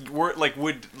sand.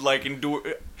 Would endure.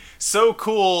 So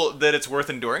cool that it's worth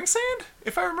enduring sand,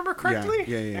 if I remember correctly.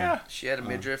 Yeah. She had a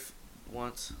midriff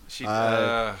once. She.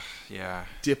 Uh, Yeah.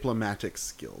 Diplomatic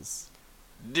skills.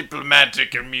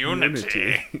 Diplomatic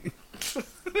immunity.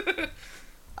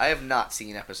 I have not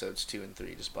seen episodes 2 and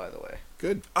 3, just by the way.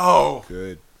 Good. Oh,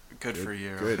 Good. good for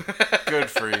you. Good. Good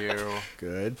for you.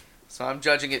 Good. So I'm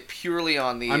judging it purely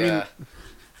on the. I mean,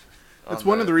 that's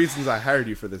one of the reasons I hired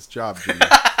you for this job, Jimmy.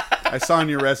 I saw on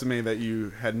your resume that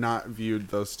you had not viewed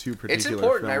those two particular It's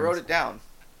important. films. I wrote it down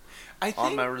I on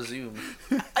think. my resume.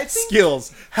 I think.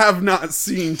 Skills. Have not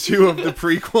seen 2 of the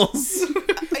prequels.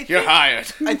 You're hired.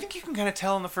 I think you can kind of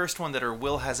tell in the first one that her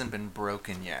will hasn't been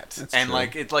broken yet, That's and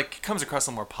true. it comes across a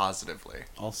little more positively.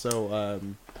 Also,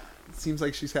 it seems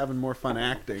like she's having more fun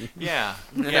acting. Yeah,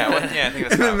 yeah, I think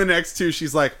that's. And then how- the next 2,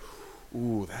 she's like,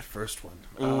 "Ooh, that first one.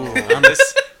 Ooh, I'm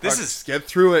this Let's is get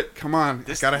through it. Come on,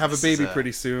 this- gotta have a this is baby a-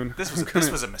 pretty soon. this I'm was gonna-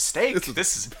 this was a mistake. this was-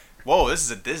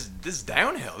 This is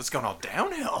downhill. This is going all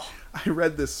downhill. I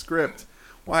read this script.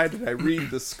 Why did I read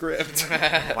the script?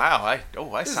 Wow, I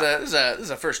This is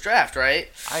a first draft, right?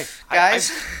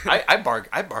 Guys? I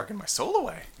bargained my soul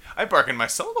away. I bargained my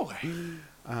soul away.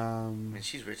 I mean,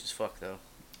 she's rich as fuck, though.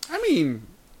 I mean,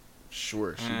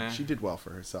 sure, Eh. she did well for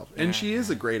herself, and she is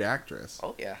a great actress.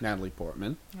 Oh, yeah. Natalie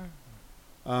Portman.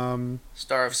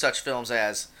 Star of such films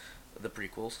as the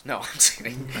prequels. No, I'm just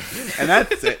kidding. And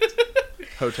that's it.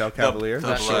 Hotel Cavalier. the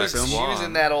the she, short Black was, film. she was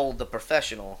in that old The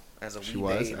Professional as a She wee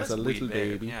was, babe. as a little Wee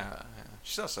baby. Yeah.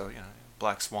 She's also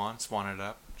Black Swan, Swan it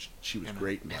up. She was You know.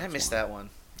 great in Man, Black I missed Swan. that one.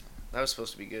 That was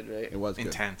supposed to be good, right? It was good.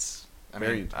 Intense. I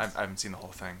Very mean, intense. I haven't seen the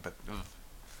whole thing, but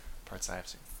parts I have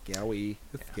seen. Scowy.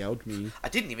 It scowled me. I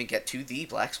didn't even get to the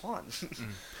Black Swan.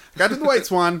 Got to the White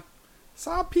Swan.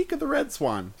 Saw a peek of the Red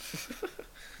Swan.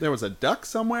 There was a duck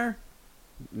somewhere.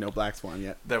 No black swan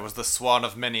yet. There was the swan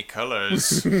of many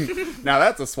colors. Now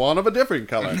that's a swan of a different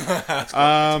color. It's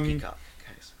a peacock.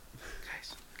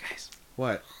 Guys.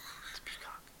 What? It's a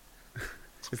peacock.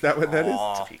 Is that what that is?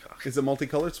 It's a peacock. Is it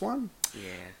multicolored swan?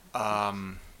 Yeah.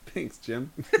 Thanks,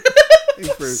 Jim. Thanks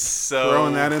for So-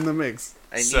 throwing that in the mix.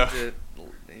 I need So- to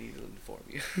inform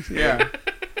you. Yeah.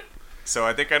 So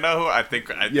I think I know who. I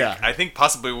Yeah. think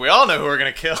possibly we all know who we're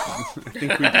gonna kill. I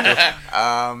think we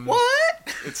do.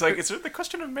 What? It's like it's the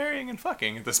question of marrying and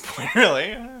fucking at this point,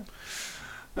 really.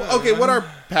 Well, okay, what are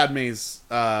Padme's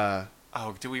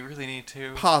Oh, do we really need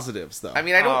to? positives, though? I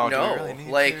mean, I don't Oh, do we know. really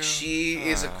need Like, to? she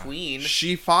is a queen.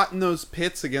 she fought in those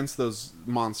pits against those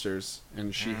monsters,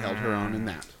 and she held her own in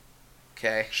that.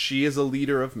 Okay. She is a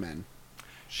leader of men.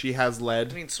 She has I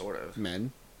led mean, sort of.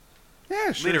 men.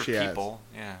 Yeah, sure Leader of she has. people.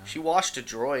 Yeah. She washed a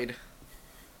droid.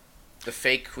 The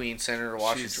fake queen sent her to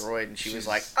wash a She's- droid, and she was she's-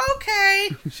 like, "Okay."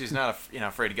 She's not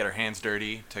afraid to get her hands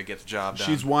dirty to get the job done.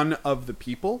 She's one of the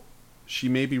people. She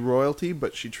may be royalty,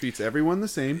 but she treats everyone the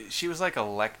same. She was like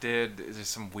elected. There's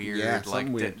some weird Yeah, something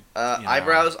like weird. you know.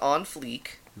 Eyebrows on fleek.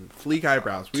 Fleek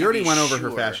eyebrows. We To already be went over her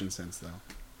sure. fashion sense, though.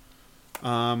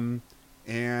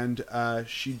 And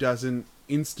she doesn't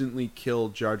instantly kill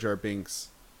Jar Jar Binks.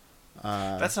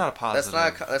 That's not a positive.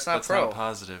 That's not pro. a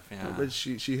positive. Yeah. But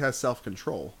she has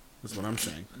self-control, is what I'm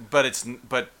saying.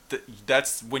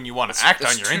 That's when you want to act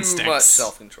on It's your too instincts. much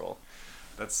self-control.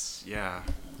 That's yeah.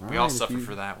 All We all right, if suffer you-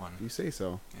 for that one. You say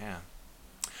so. Yeah.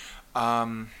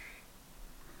 God,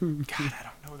 I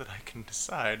don't know that I can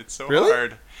decide. It's so Really?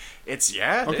 hard. It's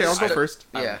yeah. it Okay, is. I'll go first.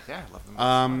 Yeah. Yeah, I love them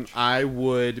so much. I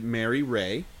would marry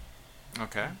Rey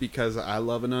Okay. because I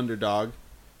love an underdog,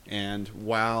 and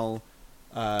while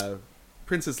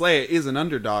Princess Leia is an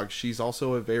underdog, she's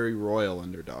also a very royal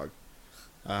underdog.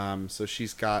 So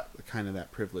she's got kind of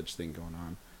that privilege thing going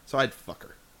on. So I'd fuck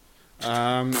her.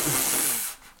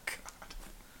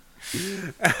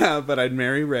 But I'd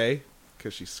marry Rey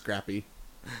because she's scrappy,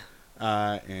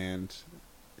 and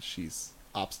she's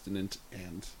obstinate,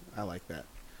 and I like that.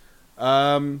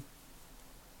 And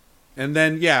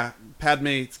then yeah,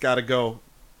 Padme's got to go.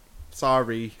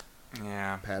 Sorry,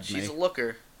 Yeah. Padme. She's a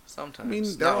looker. Sometimes. I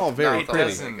mean, they're all very Not with all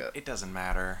pretty. the makeup. It doesn't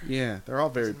matter. Yeah, they're all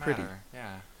very Doesn't pretty. matter.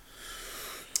 Yeah.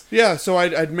 Yeah, so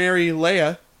I'd marry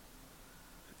Leia,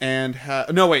 and I'd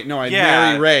Yeah.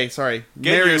 marry Rey. Sorry,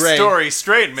 Get marry your Rey. story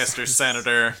straight, Mr.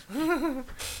 Senator.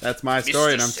 That's my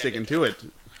story, and I'm Mr. sticking to it.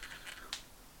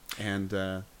 And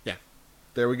yeah,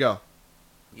 there we go.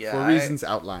 Yeah. For reasons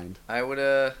outlined. I would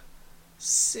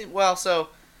well, so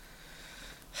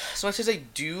much as I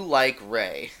do like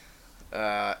Rey,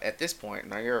 at this point in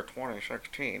the year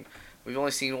 2016, we've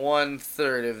only seen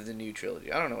 1/3 of the new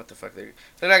trilogy. I don't know what the fuck they're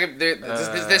not gonna.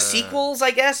 There's sequels,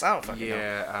 I guess. I don't fucking know.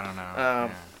 Yeah, I don't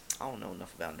know. I don't know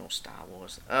enough about no Star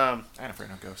Wars. I ain't afraid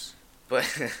no ghosts. But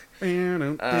She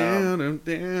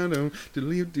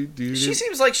she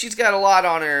seems like she's got a lot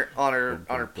on her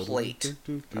plate.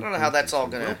 I don't know how that's all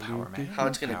gonna Willpower, man. how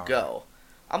it's gonna Willpower. go.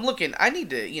 I'm looking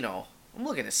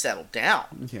to settle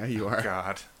down. Yeah, you are.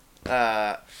 God.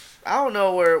 I don't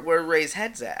know where Rey's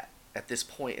head's at this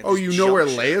point. In Oh, this you know where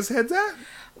juncture. Leia's head's at?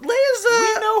 Leia's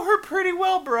We know her pretty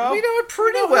well, bro. we know her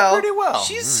pretty We know her well. pretty well.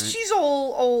 She's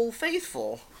old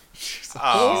faithful. Oh. She's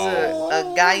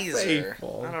a geyser.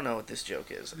 faithful. I don't know what this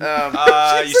joke is.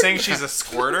 You saying she's a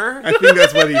squirter? I think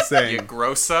that's what he's You saying.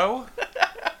 grosso?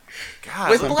 God.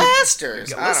 with listen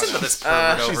blasters. I to don't know. this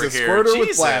pervert She's over a here. squirter with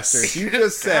Jesus. blasters. You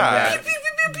just said God. that. Pew,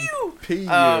 pew, pew, pew. P.U.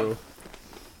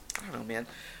 I don't know, man.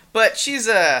 But she's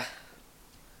so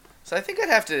I think I'd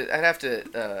have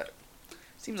to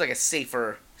seems like a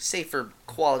safer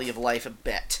quality of life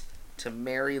bet to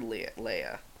marry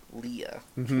Leia.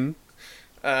 Mm-hmm.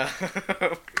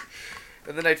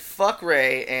 And then I'd fuck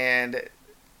Rey and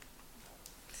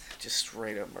just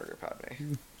straight up murder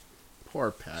Padme. Poor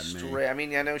Padme. Straight. I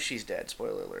mean, I know she's dead.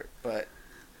 Spoiler alert. But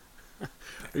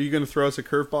Are you going to throw us a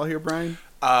curveball here, Brian?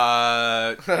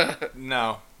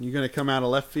 No. You going to come out of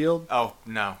left field? Oh,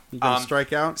 no. You going to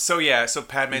strike out? So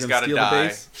Padme's You gonna got to steal the die.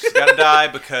 base? She's got to die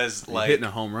because You're like hitting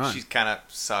a home run. She kind of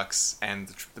sucks, and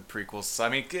the prequels. I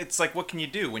mean, it's like what can you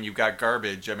do when you've got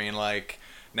garbage? I mean, like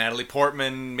Natalie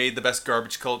Portman made the best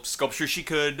garbage sculpture she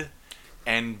could,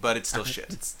 but it's still shit.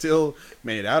 It's still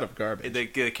made out of garbage.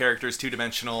 The character is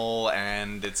two-dimensional,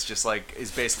 and it's just like is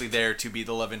basically there to be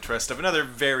the love interest of another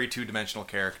very two-dimensional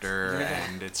character,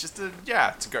 and it's just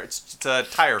it's a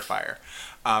tire fire.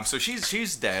 So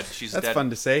she's dead. She's That's dead. fun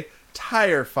to say.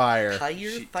 Tire fire.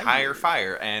 Tire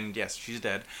fire, and yes, she's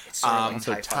dead. It's sort of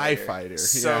like So TIE Fighter.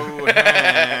 So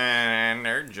Yeah.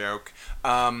 nerd joke.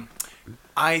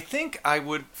 I think I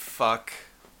would fuck.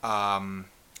 I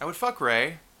would fuck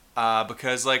Rey.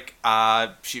 because like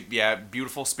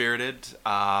beautiful, spirited,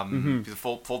 the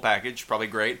full package, probably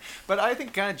great. But I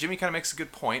think Jimmy kind of makes a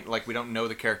good point. Like we don't know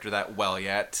the character that well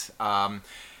yet.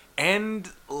 And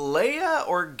Leia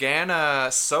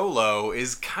Organa Solo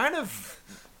is kind of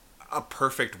a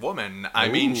perfect woman. I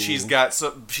mean, she's got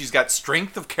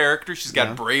strength of character, she's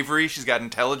got bravery, she's got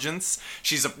intelligence.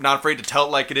 She's not afraid to tell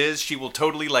it like it is. She will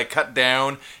totally like cut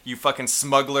down you fucking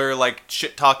smuggler, like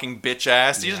shit talking bitch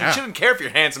ass. She doesn't care if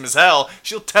you're handsome as hell.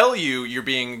 She'll tell you you're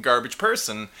being a garbage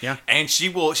person. Yeah. And she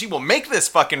will make this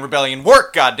fucking rebellion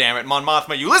work, goddammit. Mon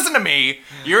Mothma, you listen to me.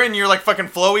 You're in your like fucking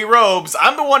flowy robes.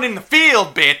 I'm the one in the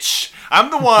field, bitch. I'm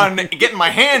the one getting my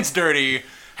hands dirty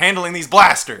handling these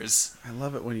blasters. I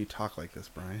love it when you talk like this,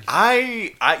 Brian.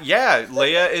 Yeah,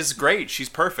 Leia is great. She's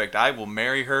perfect. I will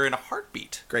marry her in a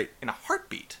heartbeat. Great. In a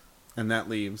heartbeat. And that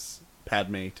leaves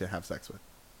Padme to have sex with.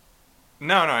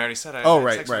 No, I already said I. Oh, had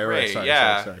right. sex with Rey. Sorry.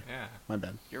 Yeah. My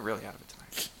bad. You're really out of it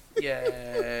tonight.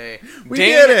 Yay. We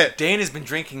did it! Dane has been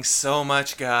drinking so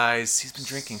much, guys. He's been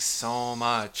drinking so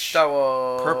much. Star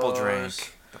Wars. Purple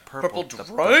drink. The purple.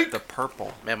 Purple drink? The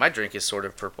purple. Man, my drink is sort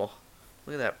of purple.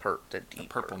 Look at that perp. That deep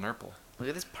Purple perp. nurple. Look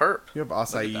at this perp. You have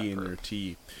acai in perp. your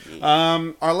tea.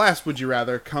 Yeah. Our last Would You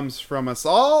Rather comes from us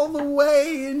all the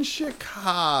way in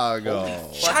Chicago.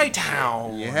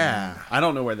 Chi-Town. Yeah. I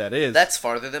don't know where that is. That's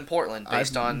farther than Portland,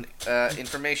 based on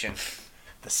information.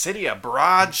 The city of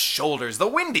broad shoulders. The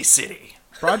Windy City.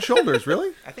 Broad Shoulders,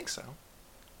 really? I think so.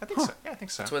 Yeah, I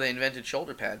think so. That's where they invented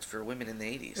shoulder pads for women in the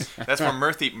 80s. That's where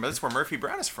Murphy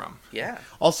Brown is from. Yeah.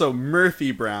 Also,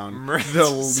 Murphy Brown,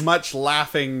 the much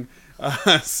laughing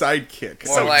sidekick.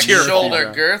 More like cheerful.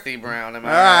 shoulder girthy brown, am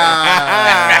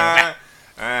I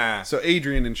right? So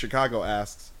Adrian in Chicago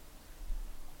asks,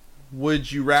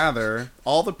 would you rather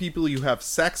all the people you have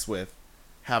sex with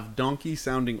have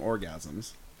donkey-sounding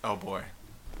orgasms, Oh boy.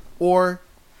 or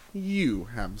you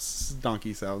have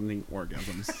donkey-sounding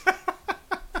orgasms?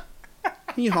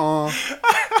 Hee-haw.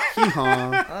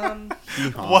 Hee-haw.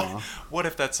 Hee-haw. What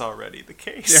if that's already the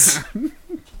case?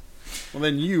 Well,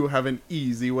 then you have an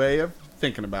easy way of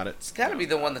thinking about it. It's gotta be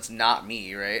the one that's not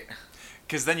me, right?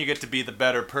 Because then you get to be the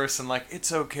better person. Like,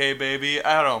 it's okay, baby.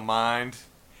 I don't mind.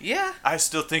 Yeah. I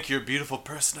still think you're a beautiful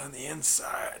person on the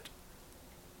inside.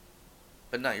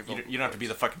 But not your vocal You don't have to be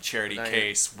the fucking charity Not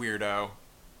case, weirdo.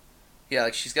 Yeah,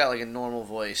 like she's got like a normal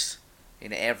voice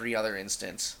in every other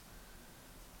instance.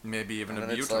 Maybe even And a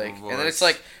then it's beautiful like, voice. and then it's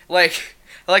like I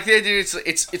like the idea.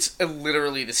 It's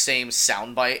literally the same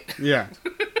soundbite. Yeah.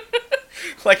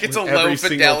 Like it's With a low every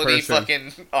single fidelity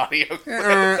person. fucking audio.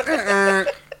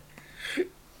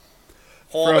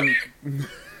 From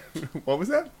what was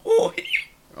that?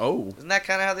 Oh, Isn't that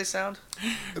kind of how they sound?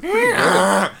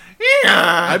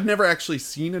 I've never actually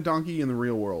seen a donkey in the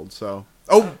real world, so.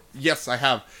 Oh, yes, I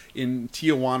have. In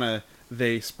Tijuana,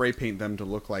 they spray paint them to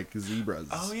look like zebras.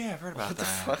 Oh yeah, I've heard about What the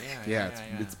that. fuck? Yeah,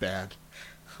 it's bad.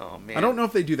 Oh man. I don't know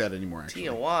if they do that anymore, actually.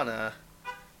 Tijuana,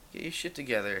 get your shit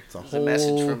together. It's a There's a message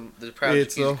whole- from the Proud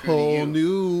It's a Accused crew to whole you.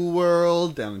 new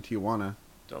world down in Tijuana.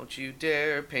 Don't you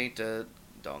dare paint a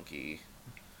donkey.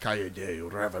 Calle de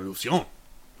Revolucion.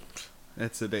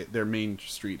 That's their main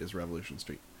street is Revolution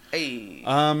Street. Hey.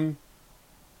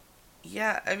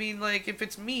 Yeah, I mean, like, if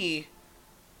it's me,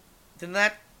 then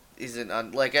that isn't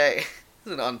it's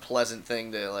an unpleasant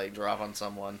thing to like drop on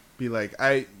someone. Be like,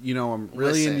 I'm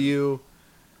really Listen. into you,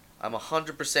 I'm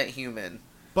 100% human,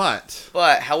 but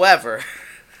however,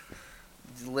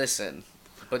 listen,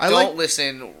 but I don't like-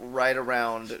 listen right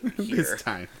around here. this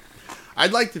time,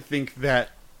 I'd like to think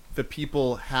that the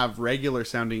people have regular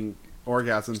sounding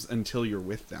orgasms until you're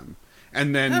with them,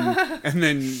 and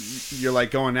then you're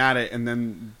like going at it, and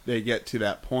then they get to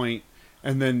that point,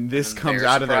 and then this And comes they're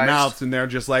out of their surprised. mouths, and they're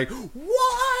just like,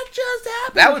 "What just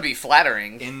happened?" That would be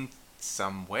flattering. In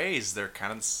some ways, they're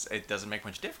kind of. It doesn't make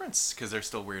much difference because they're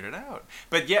still weirded out.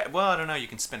 But yeah, well, I don't know. You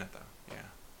can spin it though.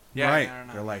 Yeah. right. I don't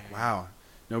know. They're like, "Wow,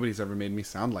 nobody's ever made me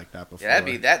sound like that before." Yeah, that'd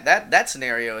be that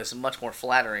scenario is much more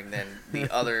flattering than the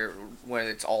other when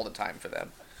it's all the time for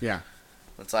them. Yeah.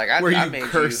 It's like I Where you made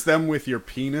curse them with your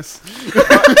penis.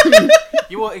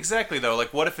 Well, exactly though.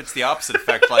 Like, what if it's the opposite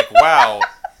effect? Like, wow.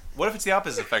 What if it's the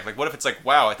opposite effect? Like, what if it's like,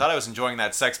 wow, I thought I was enjoying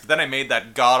that sex, but then I made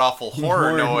that god-awful horror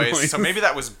Horror noise, noise. so maybe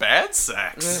that was bad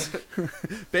sex.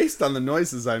 Based on the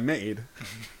noises I made,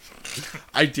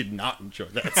 I did not enjoy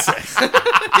that sex.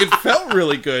 It felt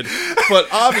really good, but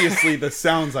obviously the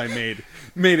sounds I made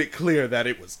it clear that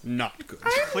it was not good.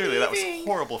 Clearly, that was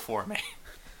horrible for me.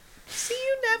 See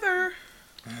you never.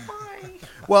 Bye.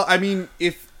 Well, I mean,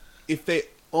 if they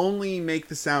only make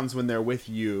the sounds when they're with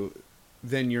you,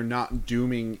 then you're not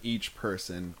dooming each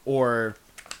person. Or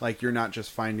Like you're not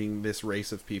just finding this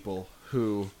race of people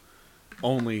who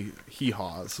only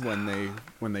hee-haws when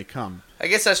they come. I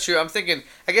guess that's true. I'm thinking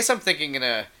in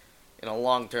a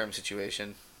long-term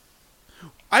situation.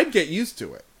 I'd get used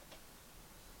to it.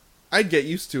 I'd get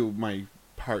used to my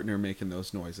partner making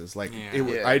those noises. Like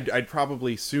Yeah. I'd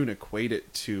probably soon equate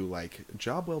it to like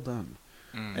job well done.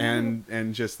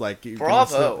 And just like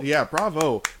Bravo. Yeah,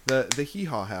 bravo. The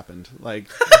hee-haw happened. Like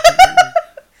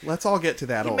let's all get to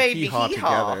that You old made me hee-haw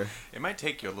hee-haw. together. It might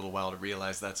take you a little while to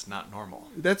realize that's not normal.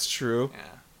 That's true. Yeah.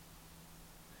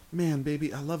 Man,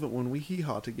 baby, I love it when we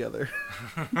hee-haw together.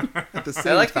 At the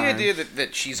same I like time. the idea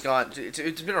that she's gone.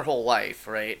 It's been her whole life,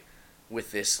 right?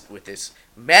 With this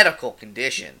medical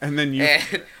condition. And then you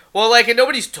And, and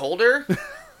nobody's told her.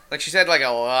 Like she's had like a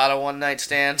lot of one night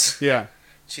stands. yeah,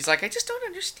 She's like, I just don't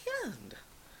understand.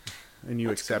 and you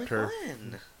What's accept going her.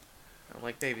 on?" I'm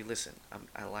like, baby, listen,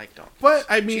 I like donkeys. But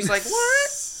I mean She's like,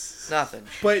 what? Nothing.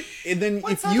 But and then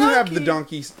What's if a you have the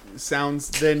donkey? donkey sounds,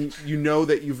 then you know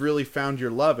that you've really found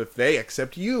your love if they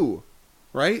accept you,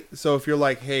 right? So if you're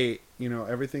like, hey,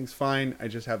 everything's fine, I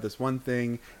just have this one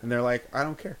thing, and they're like, I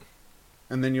don't care,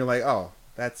 and then you're like, oh,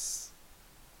 that's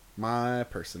my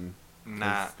person. 'Cause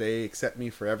Nah, they accept me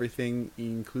for everything,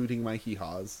 including my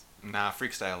hee-haws.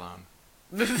 freak stay alone.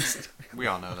 We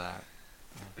all know that.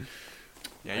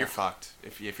 Yeah, you're fucked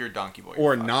if you're a donkey boy.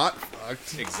 Or you're fucked. not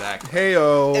fucked. Exactly.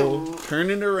 Hey-oh, Ew.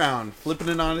 turning it around, flipping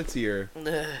it on its ear.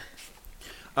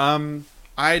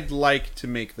 I'd like to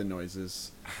make the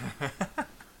noises.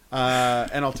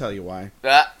 And I'll tell you why.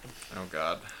 Ah, Oh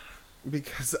God.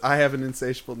 Because I have an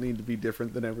insatiable need to be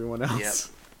different than everyone else.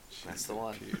 Yep. That's the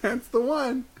one. That's the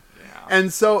one. Yeah.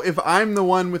 And so if I'm the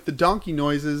one with the donkey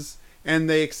noises and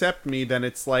they accept me, then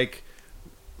it's like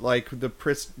the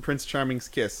Prince Charming's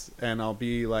kiss. And I'll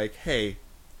be like, hey,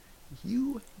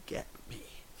 you get me.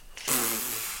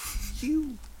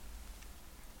 You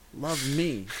love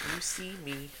me You see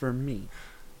me. for me.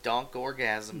 Donk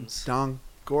orgasms.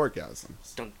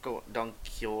 Gorgasms.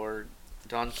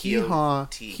 Hee-haw.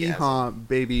 Hee-haw,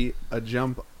 baby, a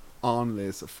jump on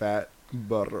this fat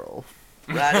burro.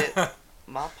 Ride it,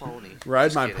 my pony. Ride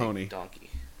Just my kidding, pony. Donkey.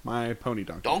 My pony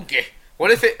donkey. Donkey.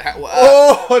 What if it?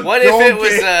 Oh, what if it donkey.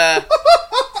 was?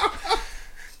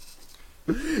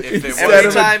 If it Instead Every of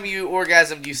was, a- time you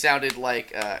orgasmed, you sounded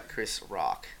like Chris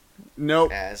Rock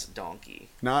Nope, as Donkey.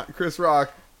 not Chris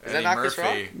Rock. Is that Eddie not Chris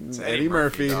Murphy. Rock? It's Eddie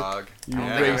Murphy. dog. You I don't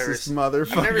think I've racist ever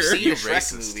motherfucker. I've never seen You a Shrek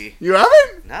racist. movie. You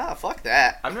haven't? Nah, fuck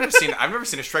that. I've never seen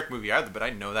a Shrek movie either, but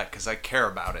I know that because I care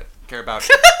about it.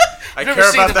 I never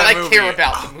care seen about it, but that I movie. care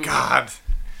about the Oh movie. God.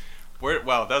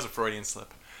 Wow, that was a Freudian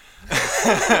slip.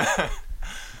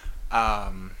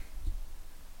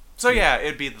 So yeah,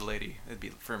 it'd be the lady. It'd be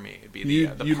for me. It'd be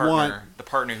You'd the partner. want The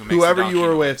partner who makes Whoever the you were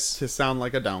donkey with noise. to sound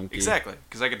like a donkey. Exactly,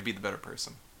 because I get to be the better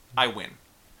person. I win.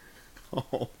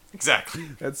 Oh, Exactly.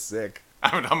 that's sick.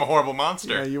 I'm a horrible monster.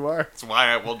 Yeah, you are. That's why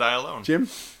I will die alone. Jim?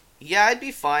 Yeah, I'd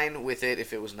be fine with it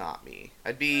if it was not me.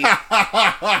 I'd be.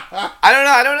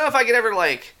 I don't know if I could ever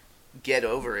like get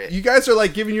over it. You guys are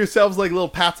like giving yourselves like little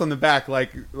pats on the back,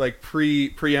 like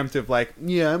preemptive, like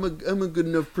yeah, I'm a good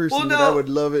enough person Well, that I no. would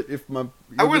love it if my.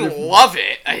 I wouldn't love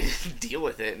it. I'd deal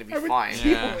with it and it'd be I would fine.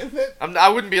 deal Yeah. with it. I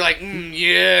wouldn't be like,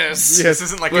 yes. Yeah. This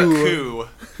isn't like a coup.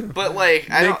 But like,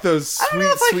 I Make don't. those I don't know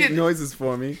sweet if I sweet could- noises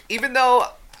for me. Even though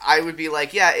I would be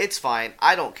like, yeah, it's fine.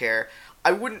 I don't care.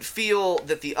 I wouldn't feel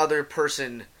that the other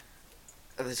person,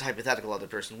 this hypothetical other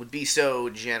person, would be so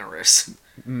generous.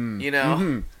 Mm. You know,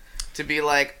 Mhm. to be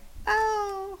like,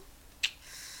 oh.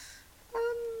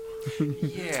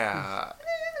 Yeah.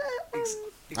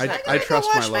 I trust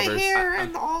my lovers. hair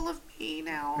and all of me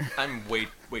now. I'm way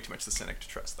too much the cynic to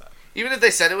trust that. Even if they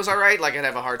said it was alright, like I'd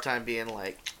have a hard time being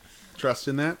like, Trust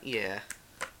in that. yeah.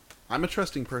 I'm a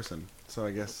trusting person, so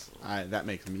I guess that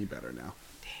makes me better now.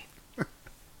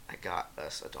 I got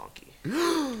us a donkey.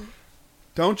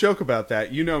 Don't joke about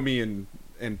that. You know me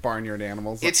and barnyard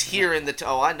animals. It's here in the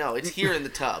oh, I know. It's here in the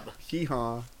tub. Hee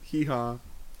haw, hee haw.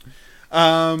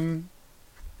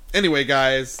 Anyway,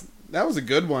 guys, that was a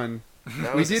good one.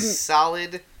 That We was a didn't-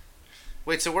 solid.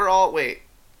 Wait, so we're all wait.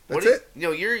 That's What it?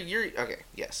 No, you're okay.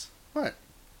 Yes. What?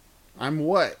 I'm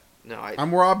what? No, I.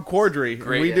 I'm Rob Corddry. And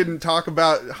Great. we Yeah. didn't talk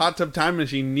about Hot Tub Time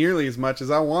Machine nearly as much as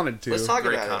I wanted to. Let's talk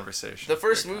Great about conversation. it. The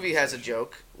first Great movie has a conversation.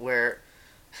 joke where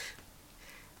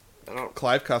I don't.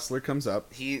 Clive Cussler comes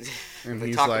up. He And they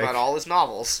he's talk like- about all his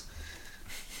novels.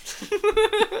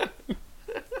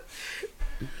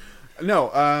 No,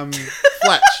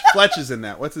 Fletch. Fletch is in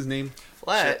that. What's his name?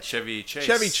 Fletch. Chevy Chase.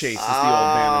 Chevy Chase is the old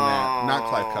man in that. Not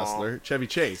Clive Oh. Cussler. Chevy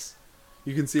Chase.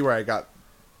 You can see where I got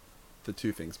the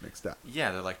two things mixed up.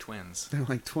 Yeah, they're like twins. They're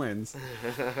like twins.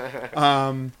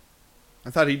 I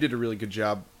thought he did a really good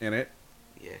job in it.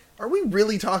 Yeah. Are we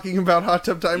really talking about Hot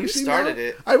Tub Time You Machine started now?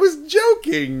 it. I was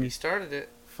joking. You started it.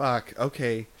 Fuck.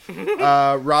 Okay.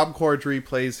 Rob Corddry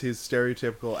plays his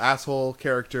stereotypical asshole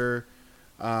character.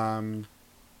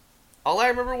 All I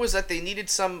remember was that they needed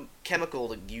some chemical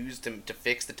to use to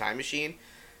fix the time machine,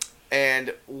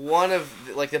 and one of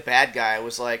the bad guy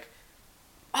was like,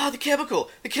 "Oh, the chemical!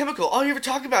 All you ever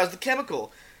talk about is the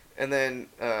chemical," and then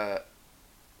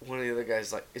one of the other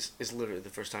guys like, "It's literally the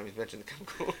first time he's mentioned the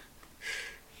chemical."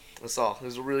 That's all. It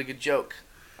was a really good joke.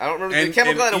 I don't remember the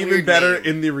chemical had a even weird better name.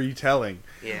 in the retelling.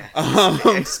 Yeah,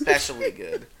 especially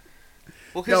good.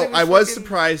 Well, No, it was I was fucking-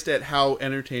 surprised at how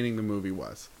entertaining the movie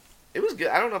was. It was good.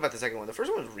 I don't know about the second one. The first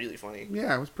one was really funny.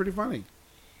 Yeah, it was pretty funny.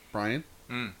 Brian,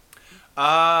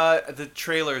 The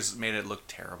trailers made it look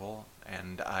terrible,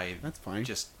 and that's fine.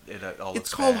 it all It's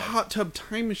looks called bad. Hot Tub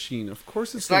Time Machine. Of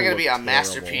course, It's not going to be a terrible.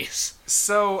 masterpiece.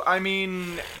 So, I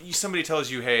mean, somebody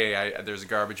tells you, hey, there's a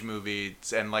garbage movie,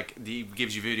 and, like,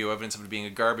 gives you video evidence of it being a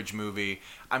garbage movie.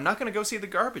 I'm not going to go see the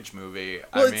garbage movie.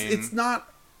 Well, it's not.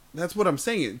 That's what I'm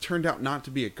saying. It turned out not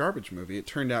to be a garbage movie. It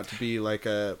turned out to be like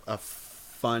a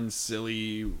fun,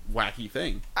 silly, wacky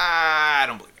thing. I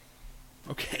don't believe it.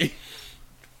 Okay.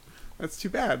 That's too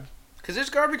bad. Because there's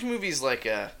garbage movies like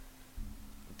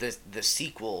the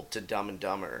sequel to Dumb and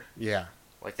Dumber. Yeah.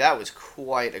 Like, that was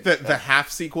quite a... The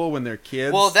half sequel when they're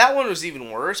kids. Well, that one was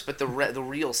even worse, but the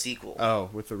real sequel.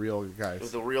 Oh, with the real guys.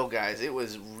 With the real guys, it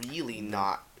was really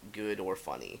not good or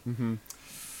funny. Mm-hmm.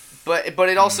 But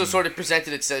it also sort of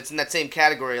presented it, so it's in that same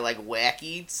category, like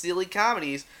wacky, silly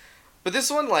comedies. But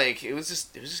this one, like, it was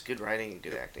just good writing and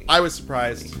good acting. I was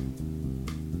surprised.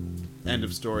 End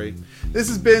of story. This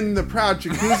has been the Proud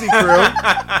Jacuzzi Crew.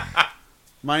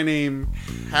 My name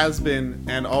has been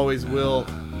and always will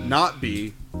not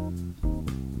be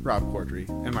Rob Corddry,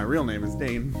 and my real name is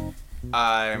Dane.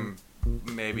 I'm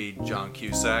maybe John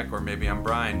Cusack, or maybe I'm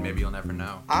Brian. Maybe you'll never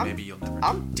know. Maybe you'll never know.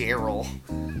 I'm Daryl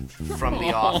from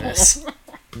The Office.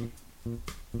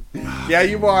 Yeah,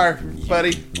 you are,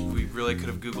 buddy. We really could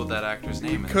have Googled that actor's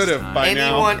name. Could have by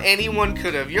now. Anyone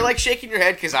could have. You're like shaking your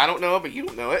head because I don't know, but you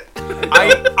don't know it.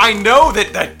 I know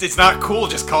that it's not cool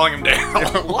just calling him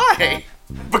Daryl. Why?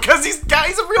 Because he's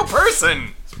a real person.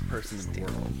 Person in the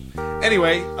world.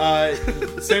 Anyway,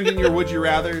 send in your would you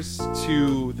rathers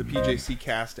to the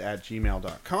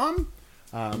pjccast@gmail.com.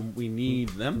 We need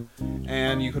them,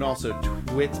 and you can also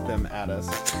twit them at us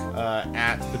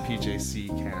at the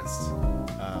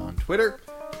PJCcast on Twitter,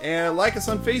 and like us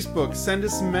on Facebook. Send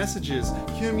us some messages.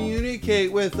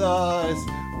 Communicate with us. We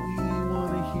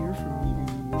want to hear from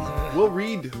you. We'll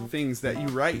read things that you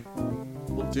write.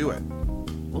 We'll do it.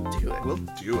 We'll do it. We'll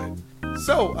do it.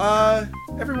 So,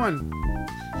 everyone,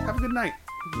 have a good night.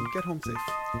 Get home safe.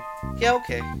 Yeah,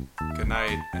 okay. Good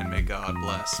night, and may God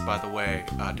bless. By the way,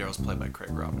 Daryl's played by Craig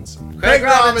Robinson. Craig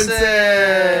Robinson!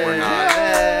 We're not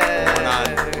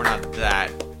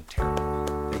that terrible.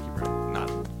 Thank you,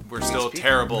 Brian. We're still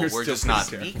terrible. We're We're still just not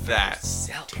pretty that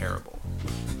Self. terrible.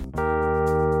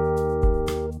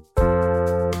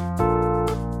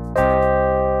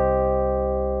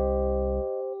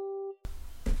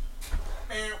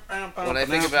 When I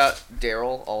think about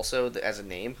Daryl, also as a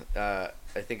name, I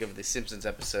think of the Simpsons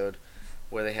episode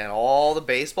where they had all the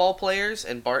baseball players,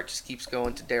 and Bart just keeps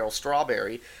going to Daryl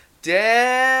Strawberry.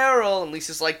 Daryl, and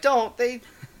Lisa's like, "Don't they?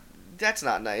 That's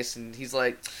not nice." And he's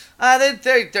like,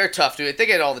 "They're tough to it. They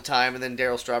get it all the time." And then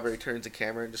Daryl Strawberry turns the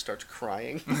camera and just starts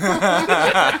crying.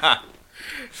 That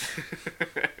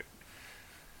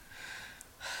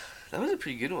was a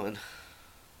pretty good one.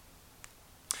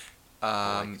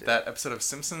 liked it. That episode of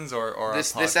Simpsons or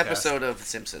This episode of The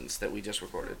Simpsons that we just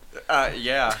recorded.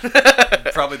 Yeah.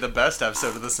 Probably the best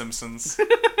episode of The Simpsons.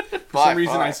 For some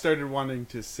reason, I started wanting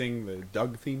to sing the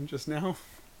Doug theme just now.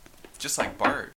 Just like Bart.